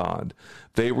celebration in Riyadh.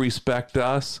 They respect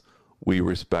us, we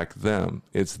respect them.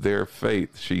 It's their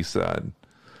faith, she said.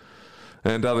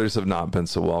 And others have not been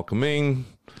so welcoming,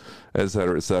 et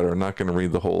cetera, et cetera. I'm not going to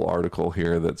read the whole article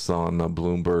here that's on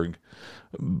Bloomberg.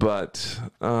 But,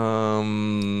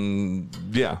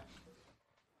 yeah.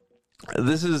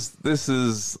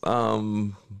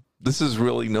 This is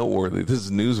really noteworthy. This is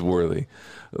newsworthy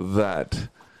that,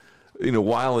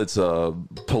 while it's a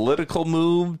political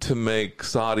move to make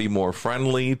Saudi more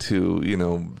friendly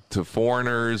to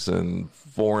foreigners and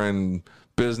foreign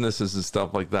businesses and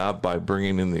stuff like that by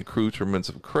bringing in the accoutrements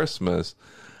of Christmas,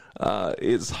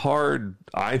 it's hard,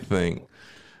 I think,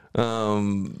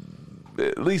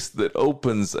 at least that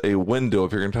opens a window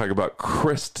if you're going to talk about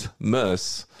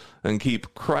Christmas and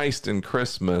keep Christ in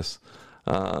Christmas.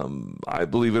 I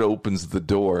believe it opens the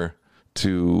door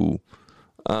to,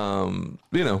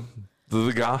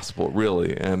 the gospel,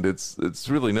 really. And it's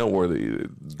really noteworthy.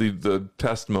 The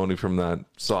testimony from that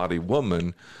Saudi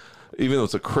woman, even though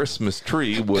it's a Christmas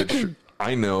tree, which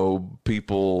I know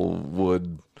people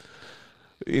would,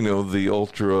 the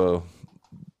ultra,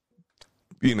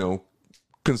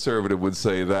 conservative would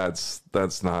say has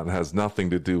nothing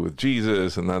to do with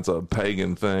Jesus and that's a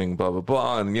pagan thing, blah, blah,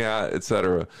 blah, and yeah,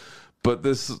 etc. But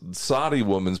this Saudi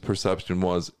woman's perception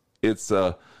was it's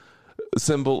a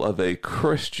symbol of a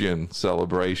Christian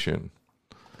celebration.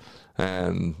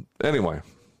 And anyway,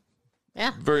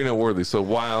 yeah, very noteworthy. So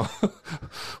while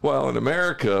in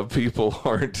America people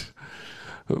aren't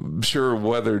sure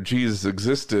whether Jesus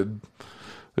existed,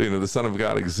 the Son of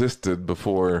God existed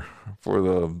before for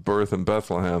the birth in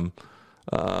Bethlehem.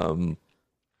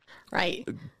 Right.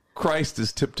 Christ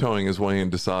is tiptoeing his way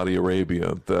into Saudi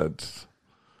Arabia.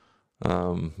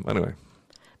 Anyway.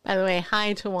 By the way,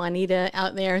 hi to Juanita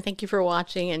out there. Thank you for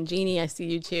watching. And Jeannie, I see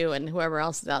you too. And whoever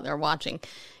else is out there watching.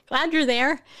 Glad you're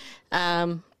there.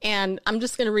 And I'm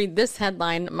just going to read this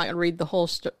headline. I'm not going to read the whole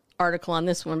article on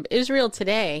this one. But Israel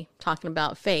Today, talking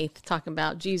about faith, talking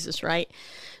about Jesus, right?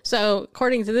 So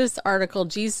according to this article,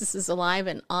 Jesus is alive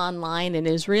and online in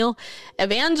Israel.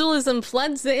 Evangelism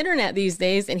floods the internet these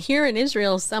days. And here in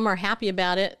Israel, some are happy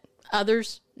about it.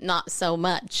 Others, not so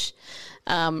much.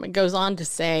 It goes on to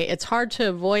say, it's hard to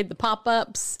avoid the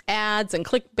pop-ups, ads, and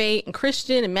clickbait, and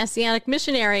Christian and Messianic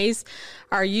missionaries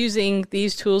are using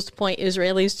these tools to point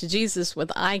Israelis to Jesus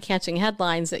with eye-catching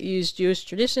headlines that use Jewish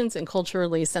traditions and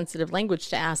culturally sensitive language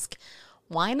to ask,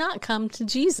 why not come to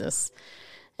Jesus?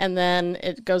 And then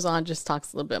it goes on, just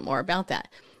talks a little bit more about that.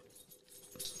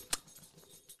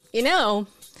 If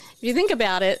you think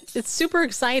about it, it's super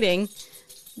exciting.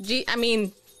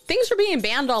 Things are being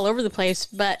banned all over the place,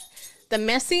 but the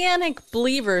Messianic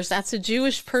believers, that's a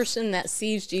Jewish person that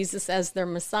sees Jesus as their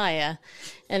Messiah.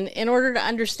 And in order to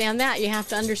understand that, you have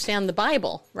to understand the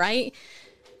Bible, right?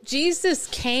 Jesus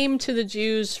came to the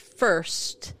Jews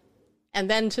first, and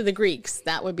then to the Greeks.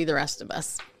 That would be the rest of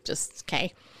us.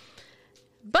 Okay.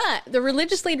 But the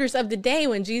religious leaders of the day,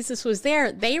 when Jesus was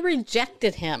there, they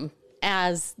rejected him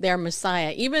as their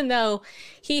Messiah, even though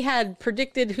he had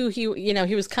predicted who he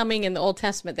was coming in the Old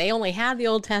Testament. They only had the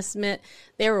Old Testament.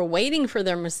 They were waiting for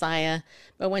their Messiah.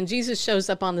 But when Jesus shows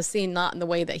up on the scene, not in the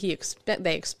way that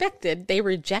they expected, they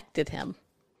rejected him.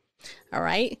 All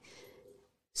right.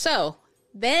 So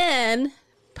then,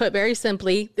 put very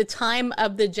simply, the time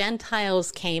of the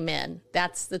Gentiles came in.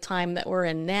 That's the time that we're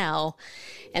in now.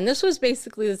 And this was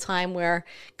basically the time where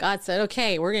God said,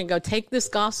 okay, we're going to go take this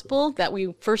gospel that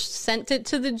we first sent it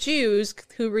to the Jews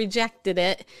who rejected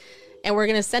it, and we're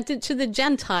going to send it to the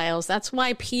Gentiles. That's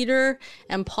why Peter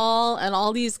and Paul and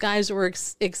all these guys were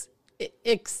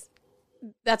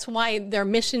that's why their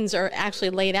missions are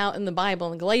actually laid out in the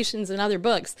Bible, in Galatians and other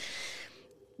books.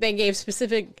 They gave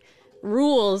specific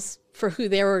rules for who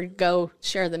they were to go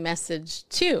share the message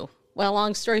to. Well,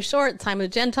 long story short, the time of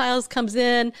the Gentiles comes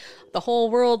in. The whole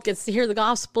world gets to hear the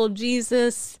gospel of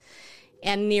Jesus.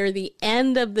 And near the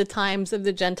end of the times of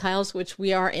the Gentiles, which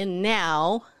we are in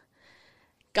now,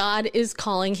 God is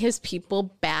calling his people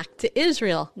back to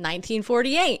Israel.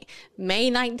 1948,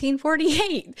 May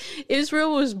 1948,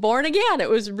 Israel was born again. It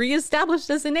was reestablished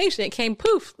as a nation. It came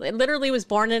poof. It literally was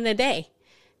born in a day.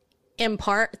 In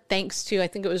part, thanks to, I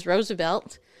think it was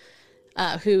Roosevelt,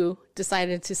 who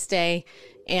decided to stay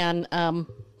and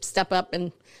step up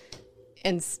and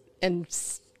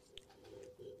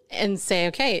say,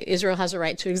 okay, Israel has a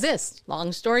right to exist.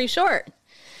 Long story short,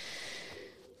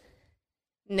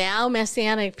 now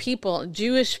Messianic people,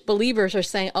 Jewish believers are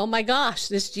saying, oh my gosh,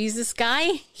 this Jesus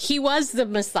guy, he was the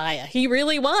Messiah. He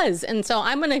really was. And so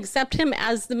I'm going to accept him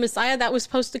as the Messiah that was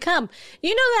supposed to come.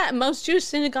 You know that most Jewish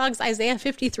synagogues, Isaiah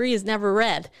 53 is never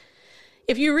read.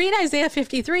 If you read Isaiah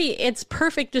 53, it's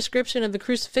perfect description of the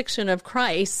crucifixion of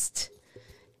Christ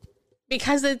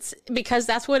because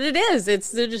that's what it is.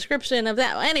 It's the description of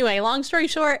that. Anyway, long story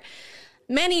short,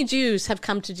 many Jews have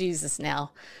come to Jesus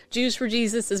now. Jews for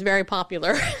Jesus is very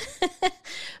popular.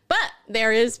 But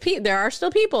there are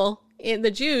still people in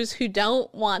the Jews who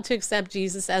don't want to accept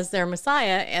Jesus as their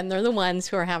Messiah, and they're the ones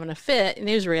who are having a fit in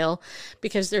Israel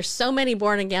because there's so many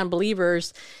born-again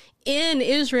believers in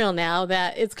Israel now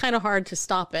that it's kind of hard to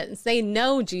stop it. They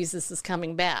know Jesus is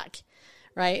coming back,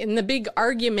 right? And the big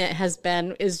argument has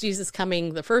been, is Jesus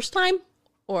coming the first time?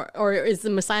 Or is the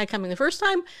Messiah coming the first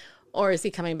time? Or is he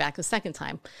coming back the second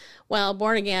time? Well,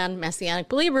 born-again Messianic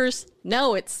believers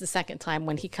know it's the second time.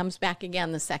 When he comes back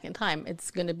again the second time,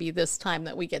 it's going to be this time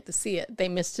that we get to see it. They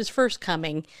missed his first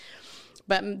coming.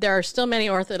 But there are still many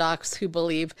Orthodox who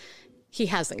believe he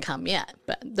hasn't come yet.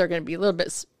 But they're going to be a little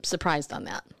bit surprised on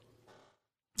that.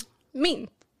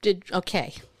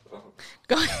 Okay.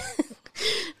 Go.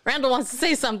 Randall wants to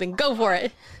say something. Go for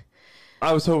it.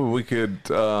 I was hoping we could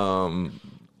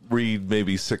read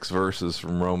maybe 6 verses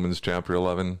from Romans chapter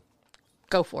 11.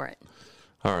 Go for it.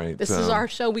 All right. This is our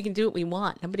show. We can do what we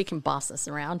want. Nobody can boss us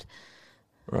around.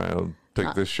 All right. I'll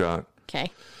take this shot. Okay.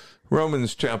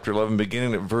 Romans chapter 11,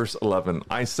 beginning at verse 11.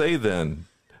 I say then,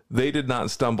 they did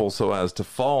not stumble so as to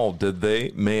fall, did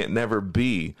they? May it never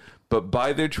be. But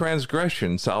by their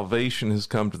transgression, salvation has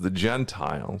come to the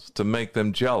Gentiles to make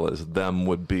them jealous. Them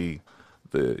would be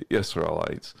the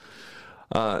Israelites.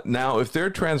 Now, if their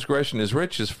transgression is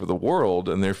riches for the world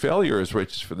and their failure is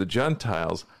riches for the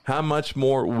Gentiles, how much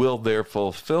more will their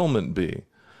fulfillment be?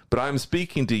 But I am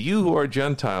speaking to you who are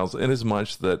Gentiles,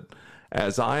 inasmuch that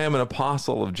as I am an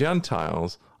apostle of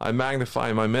Gentiles, I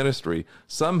magnify my ministry.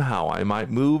 Somehow I might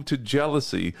move to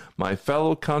jealousy my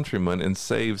fellow countrymen and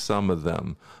save some of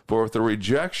them. For if the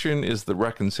rejection is the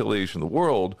reconciliation of the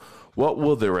world, what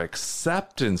will their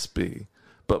acceptance be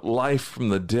but life from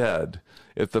the dead?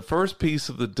 If the first piece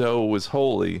of the dough is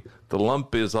holy, the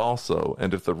lump is also.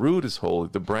 And if the root is holy,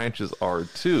 the branches are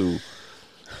too.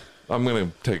 I'm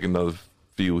going to take another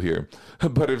view here.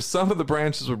 But if some of the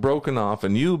branches were broken off,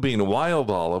 and you, being a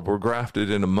wild olive, were grafted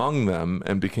in among them,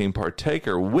 and became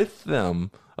partaker with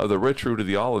them of the rich root of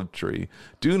the olive tree,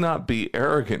 do not be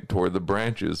arrogant toward the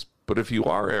branches. But if you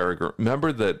are arrogant,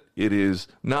 remember that it is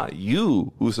not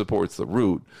you who supports the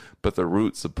root, but the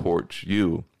root supports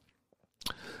you.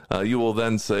 You will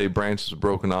then say, branches were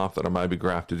broken off that I might be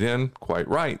grafted in. Quite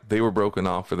right. They were broken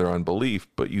off for their unbelief,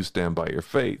 but you stand by your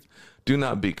faith. Do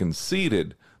not be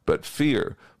conceited, but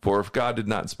fear. For if God did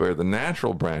not spare the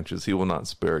natural branches, he will not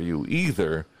spare you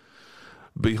either.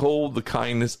 Behold the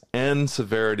kindness and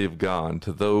severity of God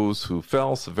to those who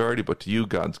fell, severity, but to you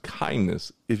God's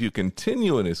kindness. If you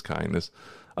continue in his kindness,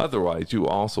 otherwise you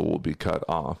also will be cut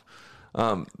off.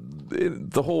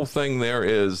 The whole thing there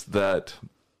is that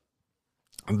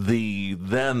the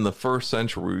first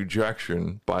century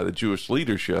rejection by the Jewish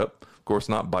leadership, of course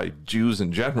not by Jews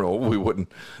in general,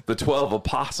 the 12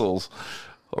 apostles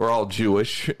are all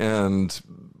Jewish, and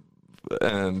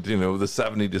the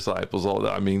 70 disciples, all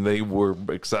that. I mean, they were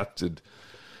accepted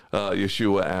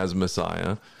Yeshua as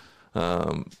Messiah.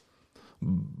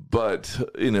 But,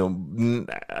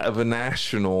 of a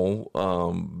national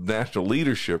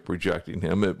leadership rejecting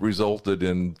him, it resulted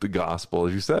in the gospel,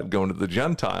 as you said, going to the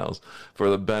Gentiles for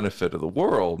the benefit of the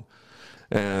world.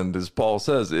 And as Paul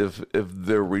says, if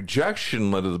their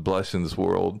rejection led to the blessing of this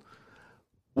world,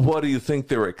 what do you think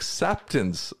their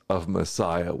acceptance of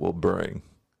Messiah will bring?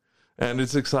 And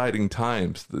it's exciting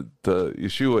times. The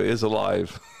Yeshua is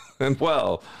alive and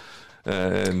well.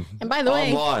 And by the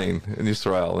way, online in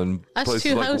Israel and us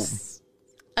two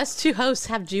hosts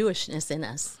have Jewishness in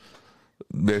us.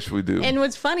 Yes, we do. And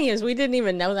what's funny is we didn't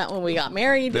even know that when we got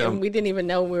married, and we didn't even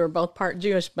know we were both part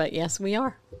Jewish. But yes, we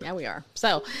are. Yeah, we are.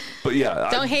 So, but yeah,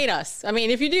 don't hate us. I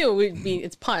mean, if you do,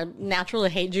 it's natural to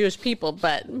hate Jewish people.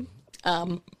 But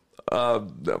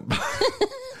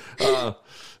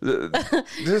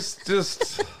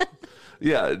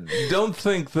yeah, don't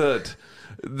think that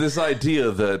this idea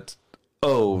that,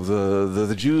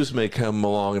 the Jews may come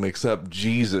along and accept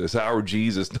Jesus, our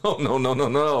Jesus.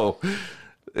 No.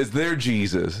 It's their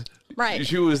Jesus. Right.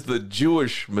 Yeshua is the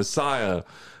Jewish Messiah,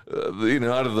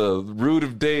 out of the root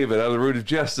of David, out of the root of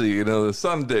Jesse, the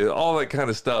son of David, all that kind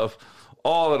of stuff,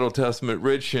 all that Old Testament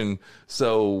rich. And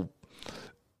so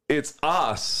it's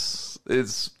us.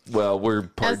 We're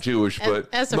part Jewish, but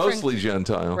mostly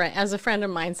Gentile. Right. As a friend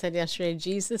of mine said yesterday,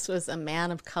 Jesus was a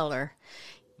man of color.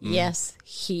 Yes,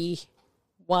 he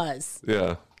was.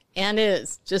 Yeah. And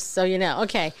is, just so you know.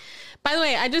 Okay. By the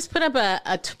way, I just put up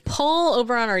a poll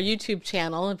over on our YouTube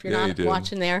channel. If you're not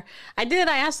watching there, I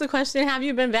asked the question, have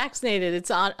you been vaccinated?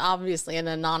 It's obviously an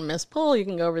anonymous poll. You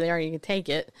can go over there and you can take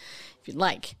it if you'd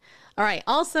like. All right.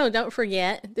 Also, don't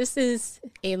forget, this is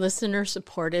a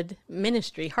listener-supported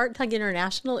ministry. Heart Tug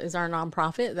International is our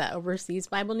nonprofit that oversees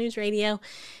Bible News Radio.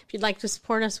 If you'd like to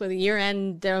support us with a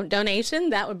year-end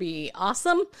donation, that would be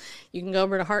awesome. You can go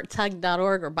over to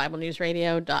hearttug.org or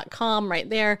BibleNewsRadio.com right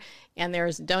there, and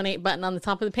there's a donate button on the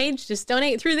top of the page. Just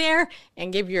donate through there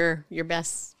and give your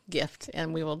best gift,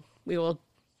 and we will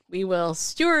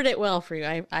steward it well for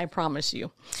you. I promise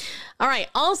you. All right.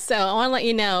 Also, I want to let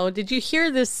you know, did you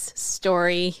hear this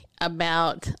story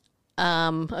about,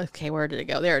 where did it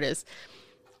go? There it is.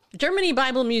 Germany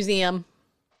Bible Museum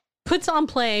puts on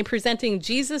play presenting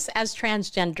Jesus as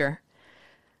transgender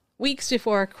weeks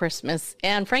before Christmas.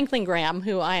 And Franklin Graham,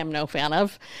 who I am no fan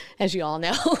of, as you all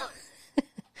know,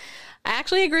 I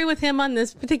actually agree with him on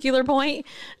this particular point.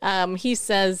 He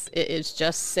says it is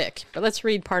just sick. But let's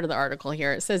read part of the article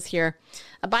here. It says here,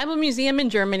 a Bible museum in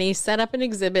Germany set up an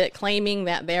exhibit claiming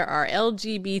that there are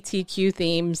LGBTQ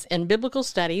themes in biblical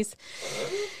studies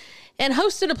and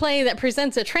hosted a play that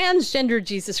presents a transgender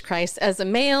Jesus Christ as a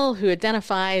male who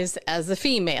identifies as a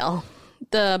female.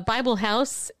 The Bible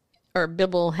House, or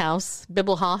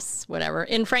Bibelhaus, whatever,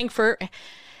 in Frankfurt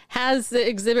has the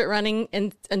exhibit running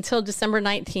until December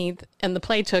 19th, and the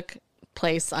play took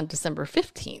place on December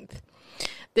 15th.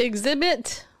 The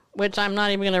exhibit which I'm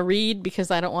not even going to read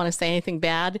because I don't want to say anything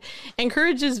bad,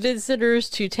 encourages visitors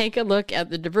to take a look at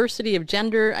the diversity of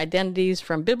gender identities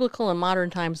from biblical and modern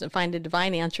times and find a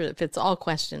divine answer that fits all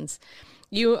questions.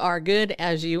 You are good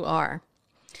as you are.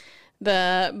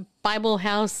 The Bible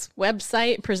House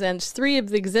website presents 3 of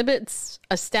the exhibits: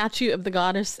 a statue of the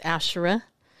goddess Asherah,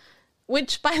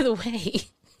 which, by the way,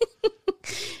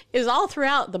 is all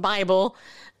throughout the Bible,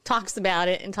 talks about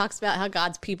it and talks about how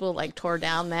God's people like tore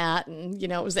down that and,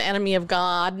 it was the enemy of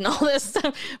God and all this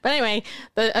stuff. But anyway,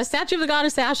 a statue of the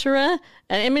goddess Asherah,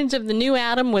 an image of the new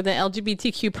Adam with an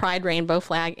LGBTQ pride rainbow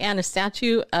flag, and a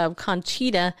statue of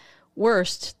Conchita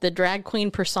Wurst, the drag queen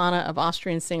persona of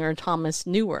Austrian singer Thomas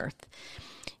Neuwirth.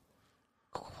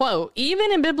 Quote,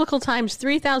 even in biblical times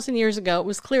 3,000 years ago, it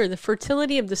was clear the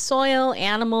fertility of the soil,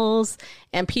 animals,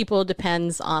 and people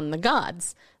depends on the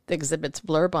gods. The exhibit's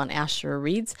blurb on Asherah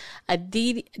reads, a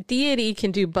deity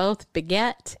can do both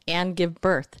beget and give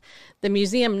birth. The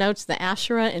museum notes that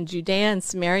Asherah in Judea and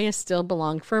Samaria still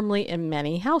belong firmly in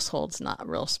many households. Not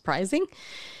real surprising.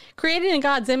 Created in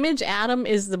God's image, Adam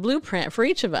is the blueprint for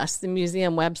each of us. The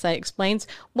museum website explains,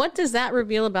 what does that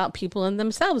reveal about people and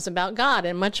themselves, about God,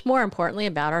 and much more importantly,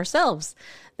 about ourselves?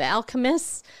 The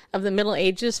alchemists of the Middle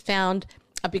Ages found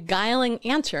a beguiling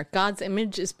answer. God's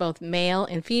image is both male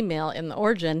and female in the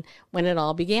origin when it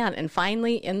all began, and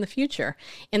finally in the future.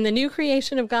 In the new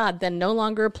creation of God, then no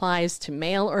longer applies to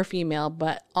male or female,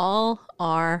 but all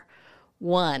are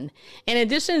one. In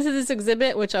addition to this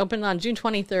exhibit, which opened on June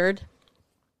 23rd,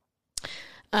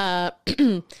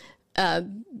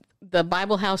 the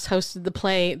Bible House hosted the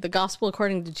play The Gospel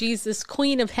According to Jesus,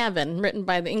 Queen of Heaven, written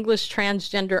by the English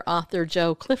transgender author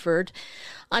Joe Clifford.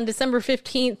 On December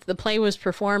 15th, the play was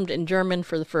performed in German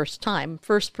for the first time.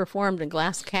 First performed in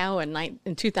Glasgow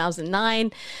in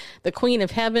 2009, the Queen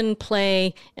of Heaven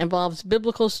play involves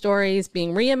biblical stories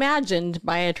being reimagined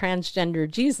by a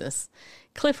transgender Jesus.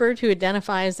 Clifford, who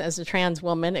identifies as a trans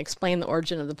woman, explained the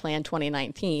origin of the play in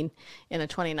 2019 in a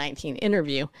 2019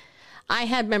 interview. I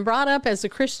had been brought up as a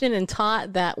Christian and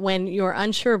taught that when you're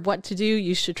unsure of what to do,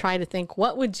 you should try to think,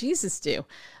 what would Jesus do?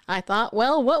 I thought,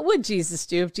 well, what would Jesus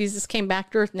do if Jesus came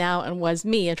back to earth now and was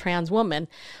me, a trans woman?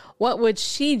 What would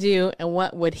she do and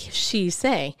what would she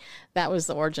say? That was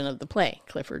the origin of the play,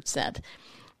 Clifford said.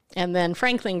 And then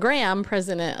Franklin Graham,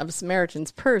 president of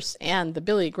Samaritan's Purse and the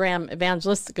Billy Graham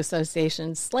Evangelistic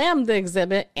Association, slammed the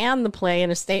exhibit and the play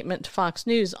in a statement to Fox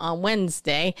News on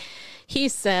Wednesday. He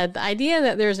said, the idea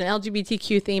that there's an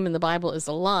LGBTQ theme in the Bible is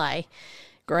a lie.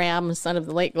 Graham, son of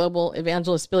the late global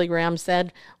evangelist Billy Graham,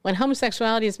 said, when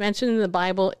homosexuality is mentioned in the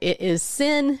Bible, it is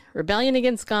sin, rebellion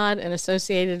against God, and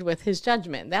associated with his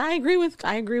judgment. I agree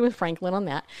with Franklin on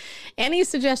that. Any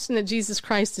suggestion that Jesus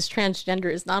Christ is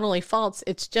transgender is not only false,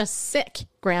 it's just sick,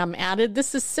 Graham added.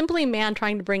 This is simply man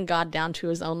trying to bring God down to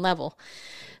his own level.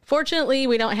 Fortunately,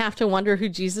 we don't have to wonder who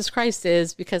Jesus Christ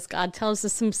is because God tells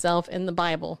us himself in the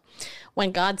Bible.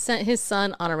 When God sent his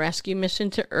son on a rescue mission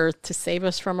to earth to save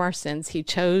us from our sins, he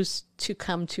chose to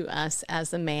come to us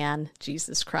as a man,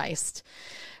 Jesus Christ.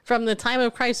 From the time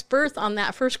of Christ's birth on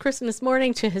that first Christmas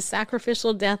morning to his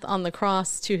sacrificial death on the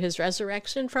cross to his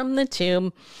resurrection from the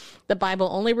tomb, the Bible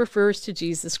only refers to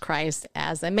Jesus Christ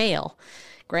as a male.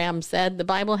 Graham said, the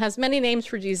Bible has many names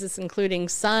for Jesus, including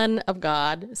Son of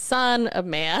God, Son of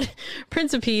Man,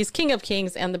 Prince of Peace, King of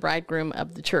Kings, and the Bridegroom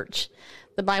of the Church.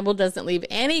 The Bible doesn't leave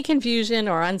any confusion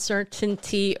or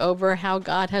uncertainty over how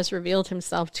God has revealed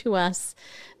himself to us.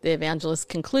 The evangelist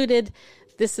concluded,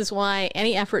 this is why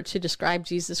any effort to describe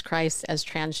Jesus Christ as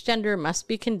transgender must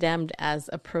be condemned as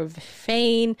a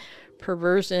profane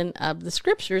perversion of the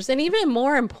scriptures. And even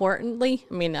more importantly,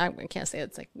 I can't say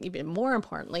it's like even more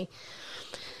importantly,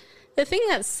 the thing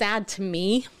that's sad to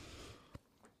me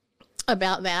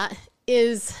about that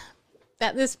is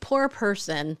that this poor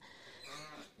person,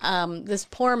 this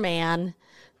poor man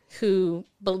who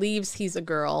believes he's a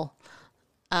girl,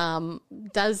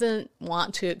 doesn't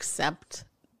want to accept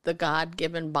the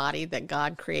God-given body that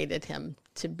God created him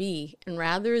to be. And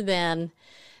rather than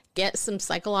get some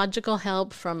psychological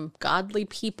help from godly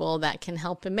people that can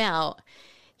help him out,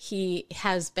 he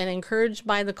has been encouraged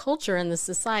by the culture and the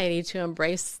society to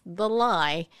embrace the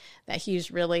lie that he's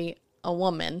really a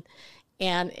woman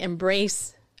and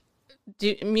embrace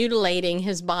mutilating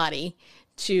his body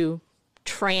to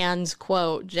trans,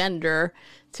 quote, gender,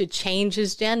 to change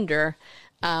his gender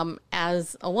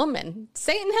as a woman.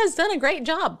 Satan has done a great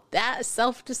job. That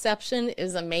self-deception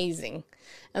is amazing.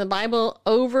 And the Bible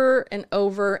over and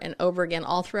over and over again,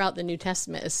 all throughout the New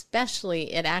Testament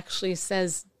especially, it actually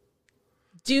says,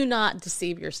 do not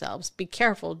deceive yourselves. Be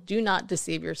careful. Do not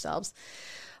deceive yourselves.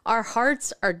 Our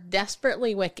hearts are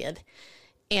desperately wicked,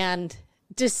 and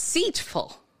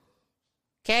deceitful.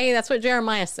 Okay, that's what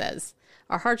Jeremiah says.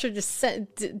 Our hearts are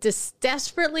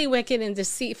desperately wicked and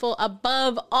deceitful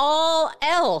above all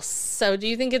else. So do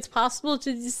you think it's possible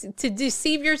to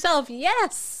deceive yourself?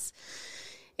 Yes,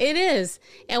 it is.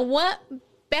 And what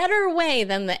better way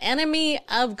than the enemy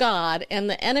of God and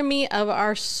the enemy of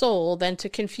our soul than to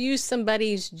confuse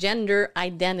somebody's gender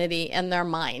identity in their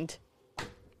mind?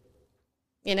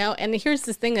 You know, and here's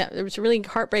the thing that was really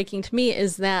heartbreaking to me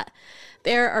is that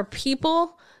there are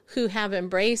people who have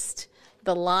embraced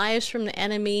the lies from the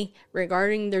enemy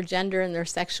regarding their gender and their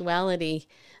sexuality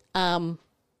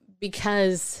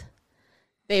because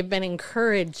they've been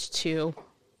encouraged to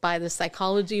by the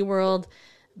psychology world,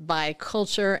 by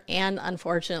culture, and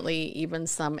unfortunately, even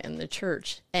some in the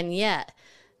church. And yet,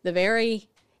 the very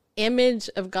image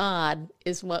of God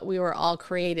is what we were all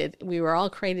created. We were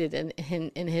all created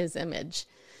in his image,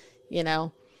 you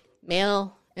know,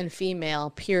 male and female,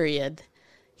 period.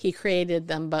 He created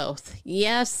them both.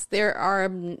 Yes, there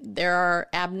are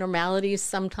abnormalities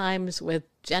sometimes with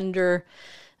gender,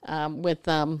 with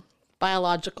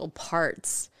biological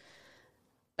parts,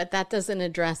 but that doesn't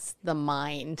address the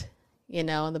mind. You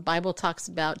know, the Bible talks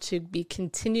about to be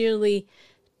continually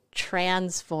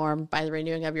transformed by the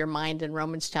renewing of your mind in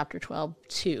Romans chapter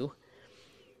 12:2.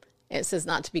 It says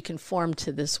not to be conformed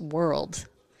to this world.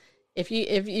 If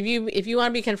you want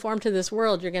to be conformed to this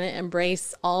world, you're going to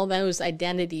embrace all those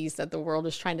identities that the world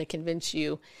is trying to convince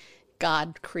you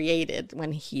God created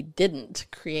when he didn't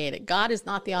create it. God is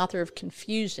not the author of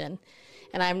confusion.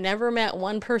 And I've never met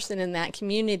one person in that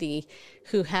community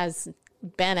who has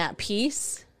been at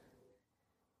peace,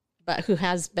 but who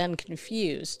has been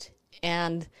confused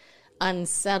and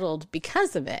unsettled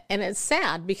because of it. And it's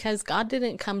sad because God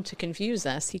didn't come to confuse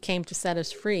us. He came to set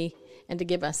us free and to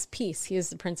give us peace. He is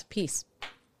the Prince of Peace.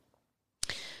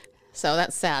 So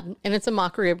that's sad. And it's a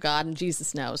mockery of God, and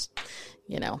Jesus knows,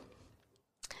 you know.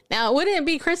 Now, wouldn't it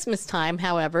be Christmas time,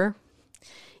 however,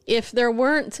 if there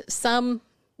weren't some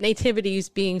nativities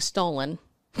being stolen?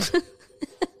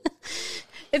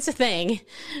 It's a thing.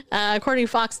 According to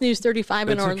Fox News 35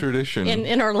 it's a tradition.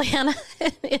 In Orlando,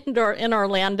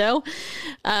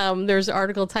 there's an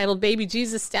article titled "Baby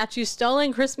Jesus Statue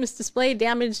Stolen, Christmas Display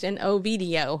Damaged in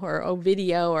Ovidio,"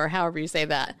 or however you say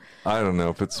that. I don't know.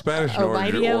 If it's Spanish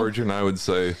origin, I would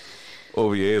say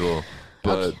Oviedo.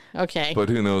 But okay. But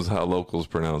who knows how locals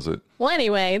pronounce it. Well,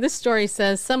 anyway, this story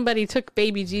says somebody took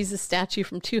baby Jesus statue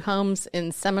from 2 homes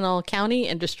in Seminole County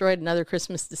and destroyed another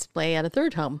Christmas display at a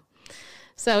 3rd home.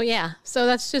 So, yeah. So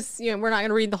that's just, you know, we're not going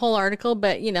to read the whole article,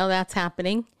 but, you know, that's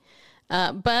happening.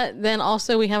 But then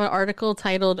also we have an article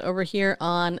titled over here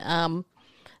on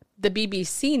the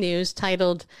BBC News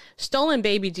titled "Stolen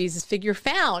Baby Jesus Figure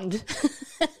Found."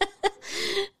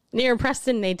 Near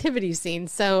Preston nativity scene.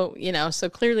 So, you know, so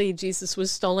clearly Jesus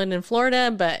was stolen in Florida,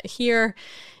 but here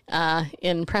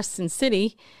in Preston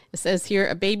City, it says here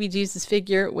a baby Jesus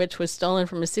figure, which was stolen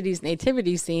from a city's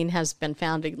nativity scene, has been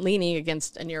found leaning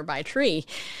against a nearby tree.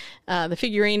 The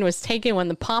figurine was taken when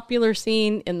the popular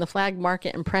scene in the Flag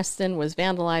Market in Preston was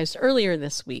vandalized earlier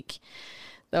this week.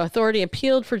 The authority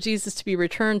appealed for Jesus to be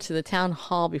returned to the town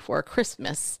hall before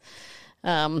Christmas.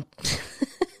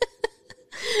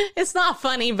 It's not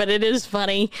funny, but it is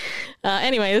funny.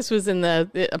 Anyway, this was in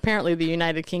apparently the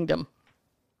United Kingdom.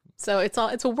 So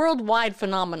it's a worldwide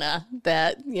phenomena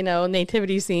that, you know,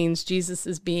 nativity scenes, Jesus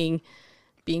is being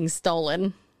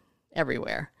stolen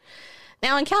everywhere.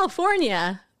 Now in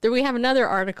California, there we have another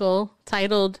article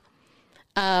titled,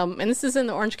 and this is in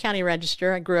the Orange County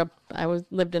Register. I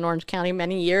lived in Orange County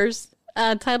many years.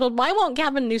 Titled, "Why Won't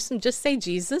Gavin Newsom Just Say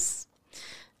Jesus?"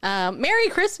 Merry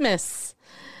Christmas.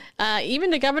 Even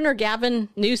to Governor Gavin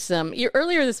Newsom.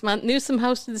 Earlier this month, Newsom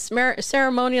hosted the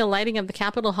ceremonial lighting of the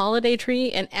Capitol holiday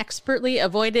tree and expertly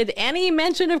avoided any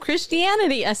mention of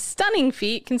Christianity, a stunning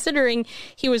feat considering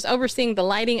he was overseeing the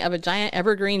lighting of a giant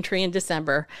evergreen tree in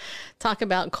December. Talk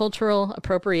about cultural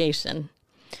appropriation.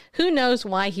 Who knows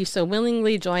why he so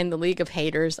willingly joined the League of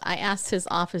Haters? I asked his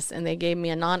office and they gave me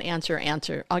a non-answer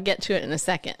answer. I'll get to it in a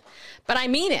second. But I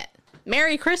mean it.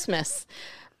 Merry Christmas.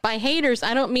 By haters,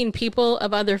 I don't mean people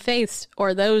of other faiths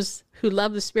or those who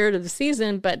love the spirit of the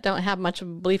season but don't have much of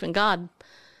a belief in God.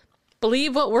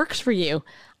 Believe what works for you.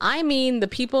 I mean the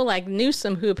people like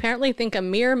Newsom who apparently think a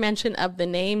mere mention of the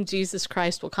name Jesus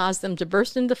Christ will cause them to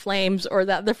burst into flames, or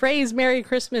that the phrase Merry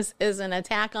Christmas is an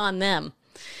attack on them.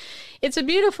 It's a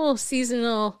beautiful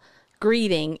seasonal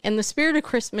greeting. In the spirit of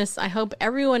Christmas, I hope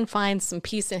everyone finds some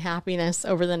peace and happiness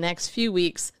over the next few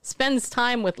weeks, spends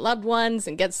time with loved ones,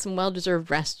 and gets some well-deserved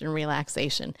rest and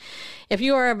relaxation. If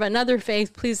you are of another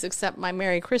faith, please accept my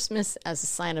Merry Christmas as a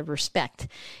sign of respect.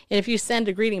 And if you send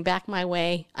a greeting back my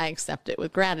way, I accept it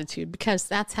with gratitude, because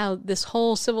that's how this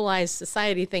whole civilized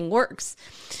society thing works.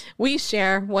 We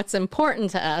share what's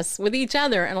important to us with each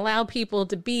other and allow people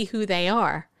to be who they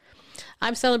are.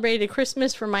 I've celebrated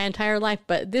Christmas for my entire life,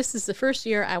 but this is the first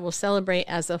year I will celebrate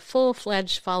as a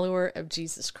full-fledged follower of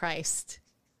Jesus Christ.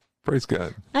 Praise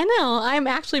God. I know. I'm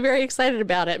actually very excited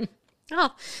about it.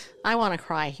 Oh, I want to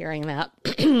cry hearing that.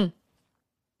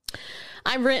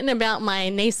 I've written about my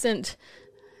nascent,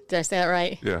 did I say that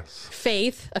right? Yes.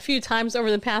 Faith a few times over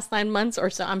the past 9 months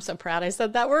or so. I'm so proud I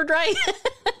said that word right.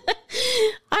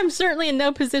 I'm certainly in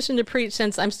no position to preach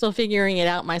since I'm still figuring it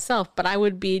out myself, but I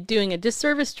would be doing a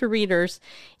disservice to readers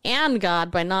and God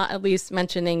by not at least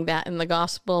mentioning that in the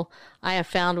gospel I have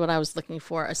found what I was looking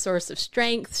for, a source of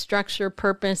strength, structure,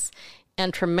 purpose,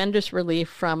 and tremendous relief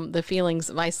from the feelings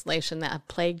of isolation that have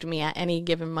plagued me at any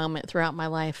given moment throughout my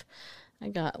life. I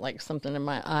got like something in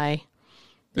my eye.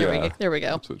 There we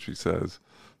go. That's what she says.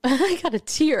 I got a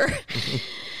tear.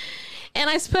 And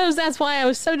I suppose that's why I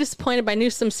was so disappointed by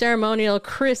Newsom's ceremonial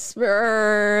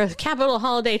Capitol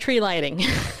holiday tree lighting.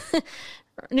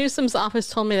 Newsom's office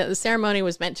told me that the ceremony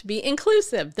was meant to be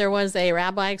inclusive. There was a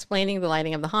rabbi explaining the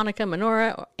lighting of the Hanukkah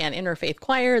menorah, an interfaith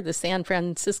choir, the San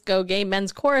Francisco Gay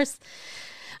Men's Chorus,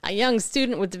 a young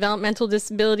student with developmental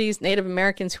disabilities, Native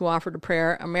Americans who offered a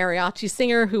prayer, a mariachi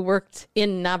singer who worked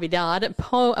in Navidad,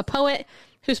 a poet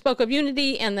who spoke of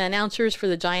unity, and the announcers for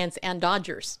the Giants and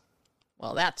Dodgers.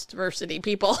 Well, that's diversity,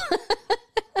 people.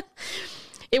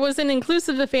 It was an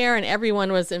inclusive affair, and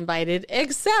everyone was invited,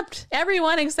 except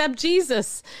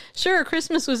Jesus. Sure,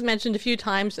 Christmas was mentioned a few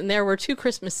times, and there were 2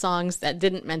 Christmas songs that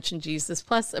didn't mention Jesus,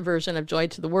 plus a version of Joy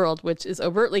to the World, which is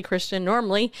overtly Christian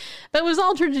normally, but was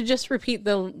altered to just repeat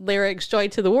the lyrics, Joy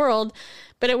to the World,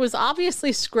 but it was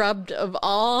obviously scrubbed of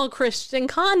all Christian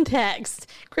context.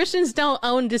 Christians don't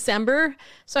own December,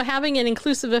 so having an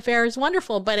inclusive affair is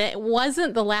wonderful, but it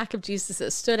wasn't the lack of Jesus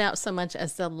that stood out so much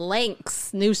as the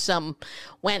lengths Newsom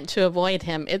went to avoid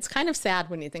him. It's kind of sad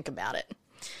when you think about it.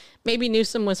 Maybe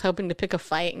Newsom was hoping to pick a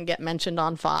fight and get mentioned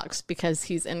on Fox because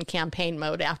he's in campaign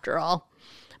mode after all.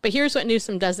 But here's what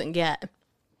Newsom doesn't get.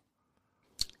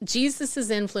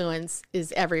 Jesus' influence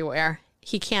is everywhere.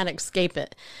 He can't escape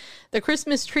it. The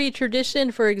Christmas tree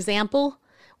tradition, for example,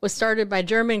 was started by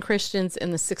German Christians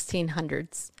in the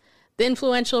 1600s. The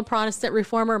influential Protestant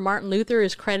reformer Martin Luther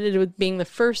is credited with being the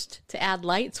first to add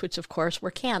lights, which of course were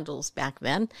candles back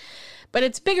then. But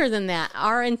it's bigger than that.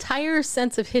 Our entire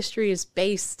sense of history is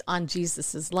based on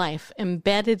Jesus' life,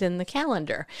 embedded in the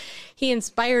calendar. He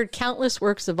inspired countless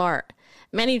works of art.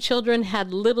 Many children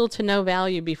had little to no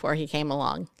value before he came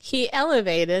along. He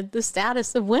elevated the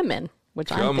status of women,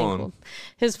 which I'm thankful.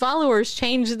 His followers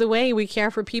changed the way we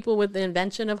care for people with the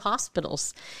invention of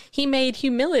hospitals. He made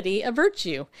humility a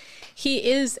virtue. He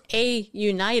is a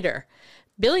uniter.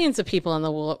 Billions of people in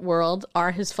the world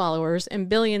are his followers, and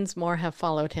billions more have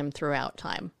followed him throughout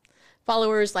time.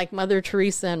 Followers like Mother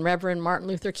Teresa and Reverend Martin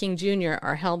Luther King Jr.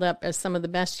 are held up as some of the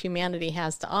best humanity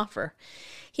has to offer.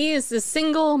 He is the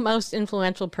single most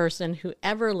influential person who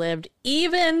ever lived,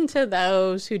 even to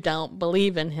those who don't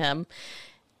believe in him.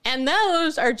 And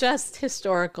those are just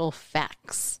historical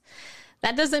facts.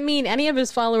 That doesn't mean any of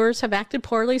his followers have acted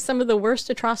poorly. Some of the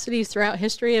worst atrocities throughout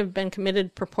history have been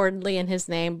committed purportedly in his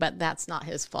name, but that's not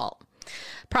his fault.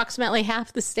 Approximately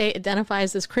half the state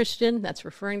identifies as Christian. That's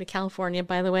referring to California,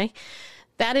 by the way.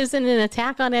 That isn't an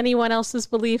attack on anyone else's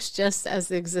beliefs, just as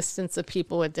the existence of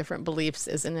people with different beliefs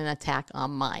isn't an attack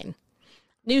on mine.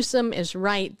 Newsom is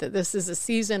right that this is a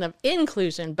season of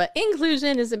inclusion, but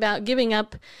inclusion is about giving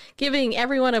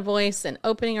everyone a voice and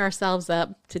opening ourselves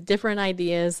up to different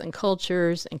ideas and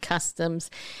cultures and customs.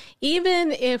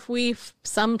 Even if we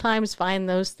sometimes find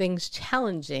those things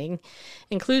challenging,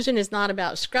 inclusion is not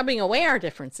about scrubbing away our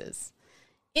differences.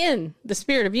 In the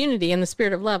spirit of unity, in the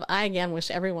spirit of love, I again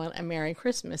wish everyone a Merry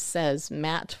Christmas, says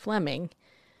Matt Fleming,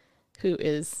 who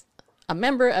is a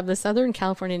member of the Southern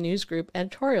California News Group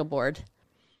editorial board.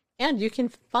 And you can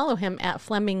follow him at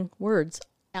Fleming Words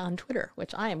on Twitter,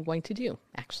 which I am going to do,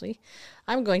 actually.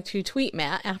 I'm going to tweet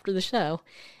Matt after the show,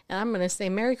 and I'm going to say,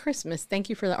 Merry Christmas. Thank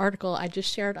you for the article I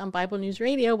just shared on Bible News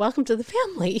Radio. Welcome to the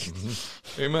family.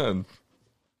 Mm-hmm. Amen.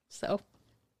 So,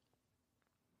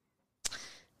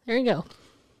 there you go.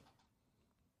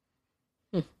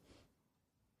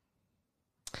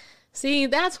 See,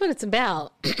 that's what it's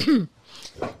about.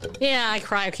 Yeah, I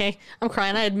cry. Okay, I'm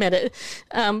crying. I admit it.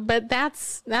 But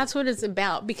that's what it's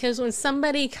about. Because when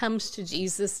somebody comes to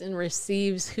Jesus and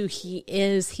receives who he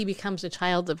is, he becomes a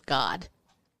child of God.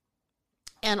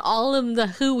 And all of the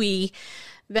hooey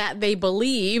that they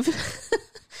believe,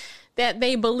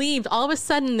 all of a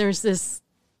sudden there's this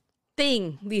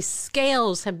thing. These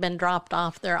scales have been dropped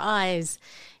off their eyes,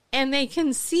 and they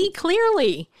can see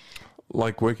clearly.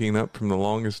 Like waking up from the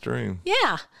longest dream.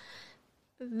 Yeah.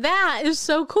 That is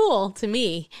so cool to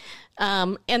me.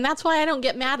 And that's why I don't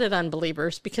get mad at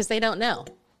unbelievers, because they don't know.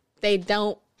 They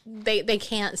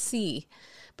can't see.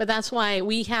 But that's why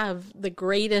we have the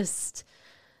greatest,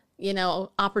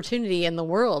 opportunity in the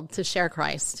world to share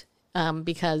Christ,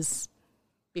 because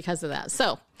of that.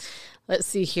 So let's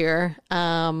see here.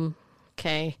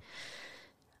 Okay.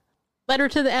 Letter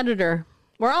to the editor.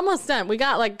 We're almost done. We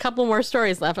got like a couple more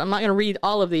stories left. I'm not going to read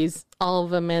all of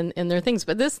them in their things.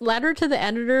 But this letter to the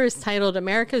editor is titled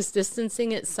America's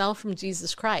Distancing Itself from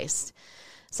Jesus Christ.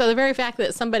 So the very fact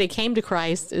that somebody came to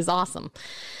Christ is awesome.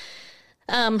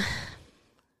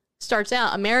 Starts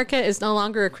out, America is no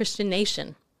longer a Christian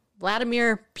nation.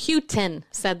 Vladimir Putin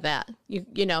said that.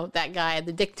 You know, that guy,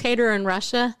 the dictator in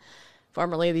Russia,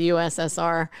 formerly the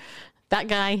USSR, that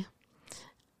guy.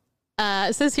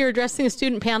 It says here, addressing a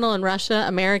student panel in Russia,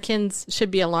 Americans should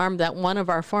be alarmed that one of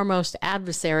our foremost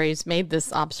adversaries made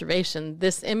this observation.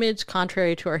 This image,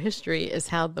 contrary to our history, is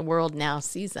how the world now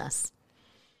sees us.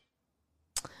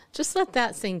 Just let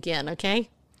that sink in, okay?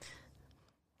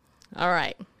 All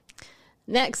right.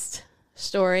 Next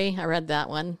story. I read that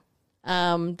one.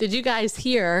 Did you guys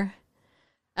hear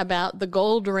about the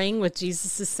gold ring with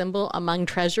Jesus' symbol among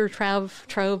treasure trove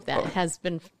that has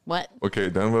been what? Okay,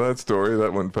 done with that story.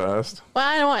 That went fast. Well,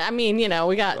 I don't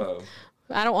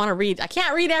want to read. I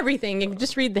can't read everything. You can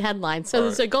just read the headline. So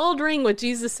there's a gold ring with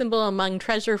Jesus' symbol among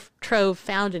treasure trove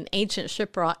found in ancient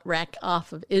shipwreck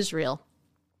off of Israel.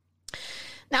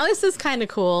 Now, this is kind of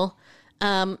cool.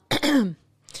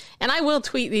 And I will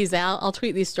tweet these out. I'll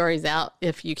tweet these stories out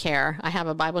if you care. I have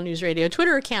a Bible News Radio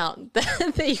Twitter account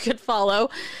that you could follow.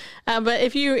 But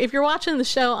if you're watching the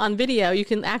show on video, you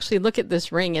can actually look at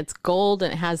this ring. It's gold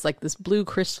and it has like this blue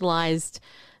crystallized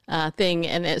thing.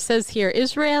 And it says here,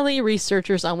 Israeli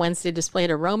researchers on Wednesday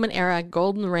displayed a Roman-era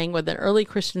golden ring with an early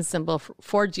Christian symbol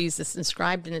for Jesus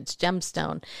inscribed in its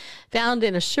gemstone, found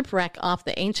in a shipwreck off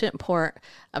the ancient port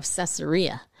of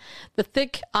Caesarea. The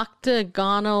thick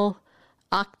octagonal,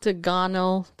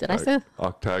 did I say?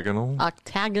 Octagonal?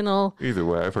 Octagonal. Either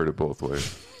way, I've heard it both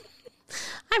ways.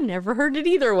 I've never heard it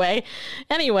either way.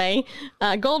 Anyway,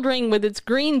 gold ring with its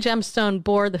green gemstone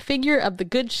bore the figure of the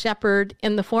Good Shepherd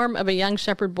in the form of a young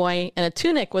shepherd boy in a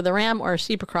tunic with a ram or a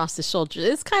sheep across his shoulders.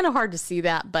 It's kind of hard to see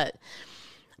that, but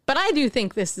I do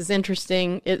think this is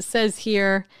interesting. It says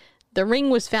here, the ring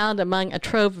was found among a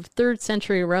trove of 3rd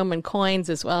century Roman coins,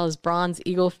 as well as bronze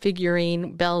eagle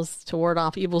figurine, bells to ward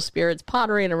off evil spirits,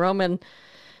 pottery, and a Roman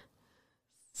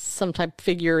some type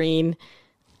figurine,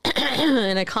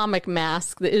 and a comic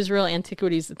mask, the Israel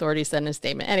Antiquities Authority said in a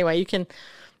statement. Anyway,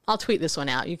 I'll tweet this one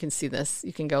out. You can see this.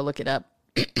 You can go look it up.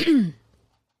 I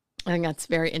think that's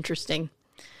very interesting.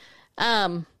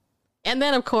 And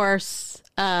then, of course,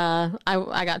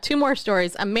 I got 2 more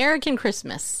stories. American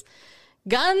Christmas.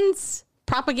 Guns,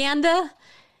 propaganda,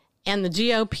 and the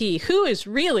GOP. Who is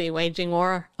really waging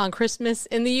war on Christmas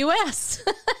in the U.S.?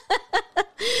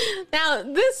 Now,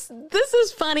 this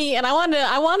is funny, and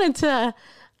I wanted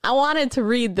to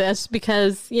read this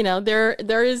because,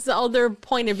 there is other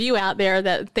point of view out there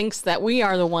that thinks that we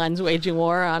are the ones waging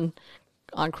war on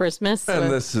Christmas.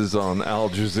 And this is on Al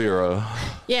Jazeera.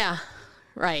 Yeah,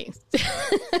 right.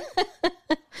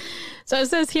 So it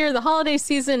says here, the holiday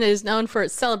season is known for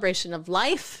its celebration of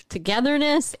life,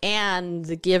 togetherness,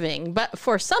 and giving. But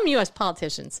for some U.S.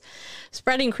 politicians,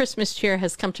 spreading Christmas cheer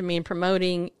has come to mean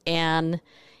promoting an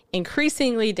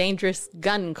increasingly dangerous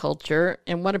gun culture.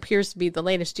 And what appears to be the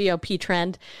latest GOP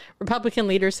trend, Republican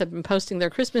leaders have been posting their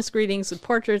Christmas greetings with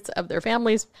portraits of their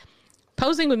families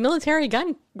posing with military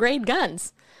grade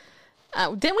guns.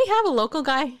 Didn't we have a local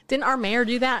guy? Didn't our mayor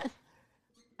do that?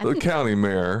 The county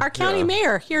mayor. Our county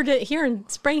mayor here in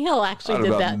Spring Hill actually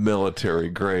did that. Military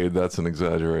grade, that's an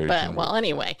exaggeration. But, well,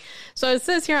 anyway. So it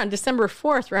says here on December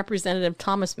 4th, Representative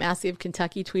Thomas Massey of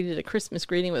Kentucky tweeted a Christmas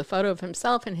greeting with a photo of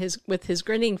himself and with his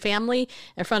grinning family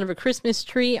in front of a Christmas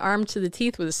tree, armed to the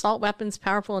teeth with assault weapons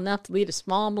powerful enough to lead a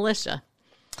small militia.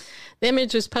 The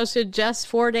image was posted just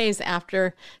 4 days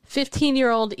after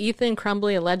 15-year-old Ethan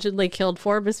Crumbley allegedly killed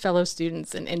 4 of his fellow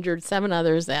students and injured 7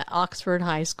 others at Oxford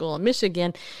High School in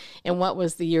Michigan in what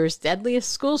was the year's deadliest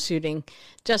school shooting.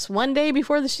 Just 1 day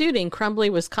before the shooting,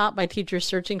 Crumbley was caught by teachers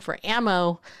searching for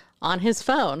ammo on his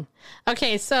phone.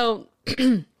 Okay, so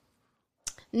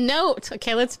note.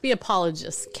 Okay, let's be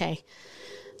apologists. Okay,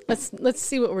 let's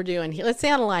see what we're doing here. Let's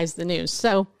analyze the news.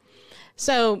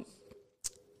 So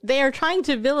they are trying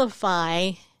to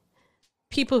vilify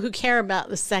people who care about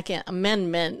the Second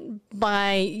Amendment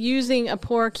by using a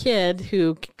poor kid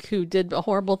who did a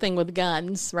horrible thing with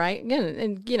guns, right?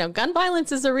 And gun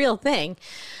violence is a real thing,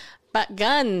 but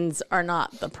guns are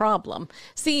not the problem.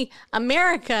 See,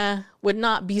 America would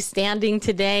not be standing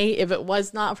today if it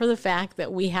was not for the fact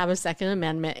that we have a Second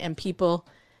Amendment and people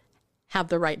have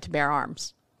the right to bear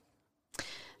arms.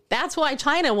 That's why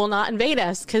China will not invade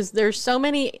us, because there's so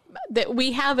many that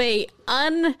we have a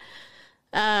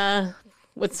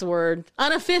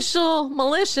unofficial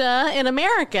militia in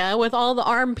America with all the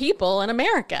armed people in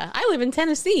America. I live in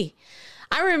Tennessee.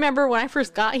 I remember when I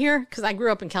first got here, because I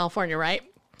grew up in California, right?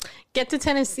 Get to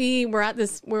Tennessee, we were at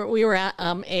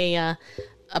a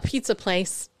pizza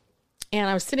place, and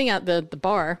I was sitting at the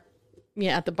bar.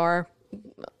 Yeah, at the bar,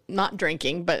 not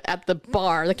drinking, but at the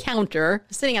bar, the counter,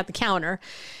 sitting at the counter.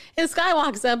 And this guy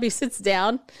walks up, he sits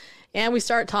down, and we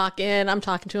start talking. I'm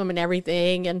talking to him and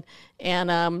everything,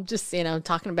 and just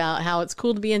talking about how it's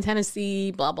cool to be in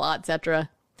Tennessee, blah blah, etc.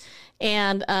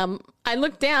 And I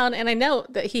look down and I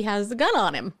note that he has a gun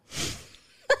on him.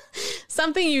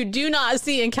 Something you do not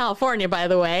see in California, by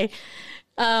the way.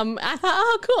 I thought,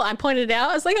 oh, cool. I pointed it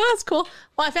out. I was like, oh, that's cool.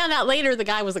 Well, I found out later the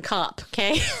guy was a cop.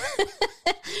 Okay.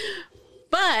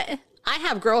 But I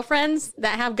have girlfriends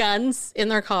that have guns in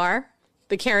their car.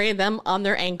 They carry them on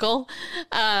their ankle.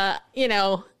 I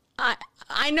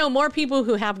know more people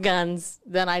who have guns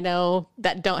than I know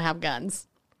that don't have guns.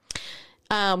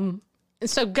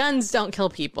 So guns don't kill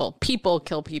people. People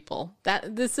kill people.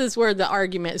 This is where the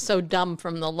argument is so dumb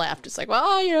from the left. It's like,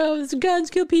 well, guns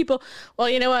kill people. Well,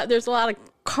 you know what? There's a lot of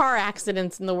car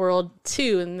accidents in the world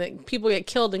too, and people get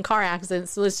killed in car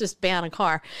accidents. So let's just ban a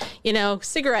car.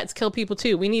 Cigarettes kill people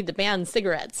too. We need to ban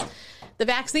cigarettes. The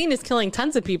vaccine is killing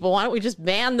tons of people. Why don't we just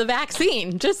ban the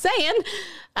vaccine? Just saying.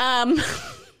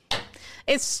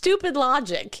 It's stupid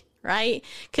logic, right?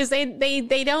 Because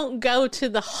they don't go to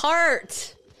the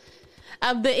heart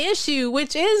of the issue,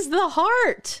 which is the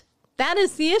heart. That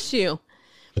is the issue.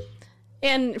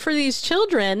 And for these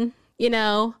children,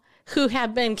 who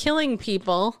have been killing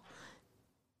people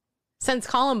since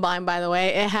Columbine, by the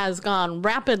way, it has gone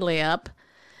rapidly up,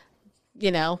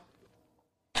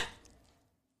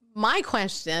 My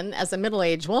question as a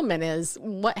middle-aged woman is,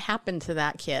 what happened to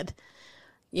that kid?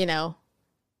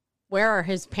 Where are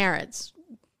his parents?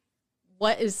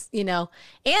 What is,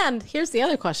 and here's the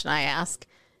other question I ask.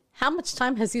 How much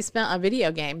time has he spent on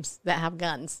video games that have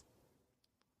guns?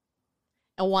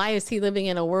 And why is he living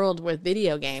in a world with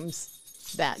video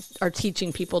games that are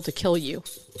teaching people to kill you?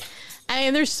 I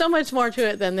mean, there's so much more to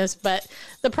it than this, but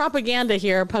the propaganda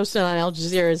here posted on Al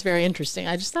Jazeera is very interesting.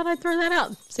 I just thought I'd throw that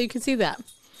out so you can see that.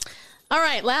 All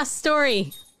right, last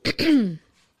story. And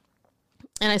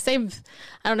I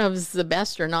don't know if this is the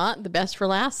best or not, the best for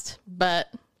last,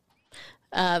 but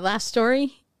last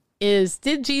story is,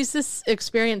 did Jesus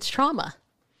experience trauma?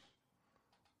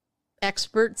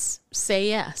 Experts say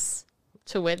yes,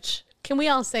 to which, can we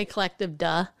all say collective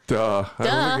duh? Duh. I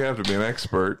don't think you have to be an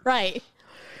expert. Right.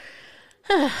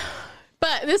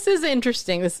 But this is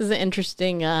interesting. This is an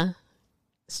interesting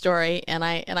story, and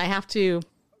I have to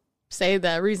say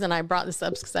the reason I brought this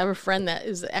up is because I have a friend that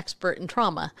is an expert in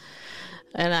trauma.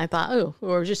 And I thought, we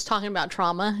were just talking about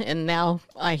trauma, and now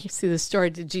I see the story,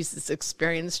 did Jesus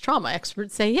experience trauma?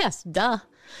 Experts say yes, duh.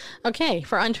 Okay,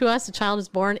 for unto us a child is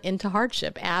born into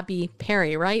hardship. Abby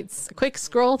Perry writes, a quick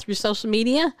scroll through social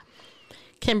media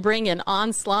can bring an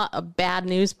onslaught of bad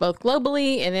news both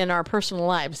globally and in our personal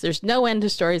lives. There's no end to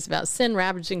stories about sin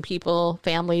ravaging people,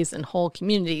 families, and whole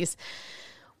communities.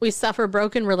 We suffer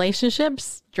broken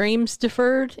relationships, dreams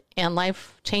deferred, and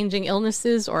life-changing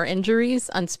illnesses or injuries.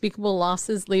 Unspeakable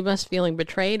losses leave us feeling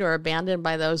betrayed or abandoned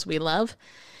by those we love.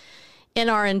 In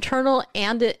our internal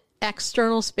and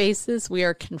external spaces, we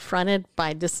are confronted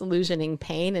by disillusioning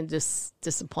pain and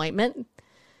disappointment.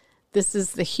 This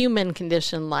is the human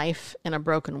condition, life in a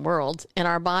broken world. And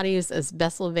our bodies, as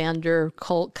Bessel van der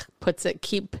Kolk puts it,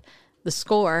 keep the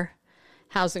score,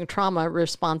 housing trauma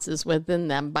responses within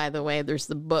them. By the way, there's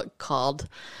the book called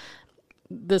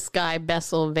this guy,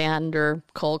 Bessel van der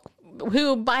Kolk,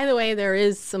 who, by the way, there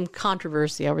is some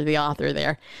controversy over the author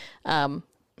there.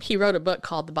 He wrote a book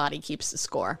called The Body Keeps the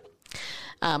Score.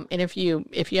 And if you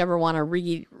ever want to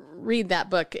read that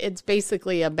book, it's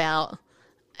basically about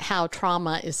how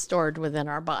trauma is stored within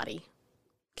our body.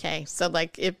 Okay. So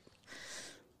like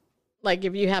Like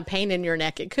if you have pain in your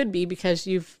neck, it could be because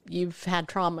you've had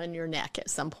trauma in your neck at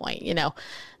some point,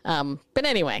 But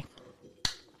anyway,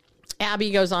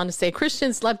 Abby goes on to say,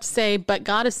 Christians love to say, but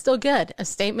God is still good. A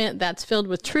statement that's filled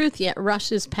with truth, yet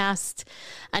rushes past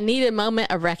a needed moment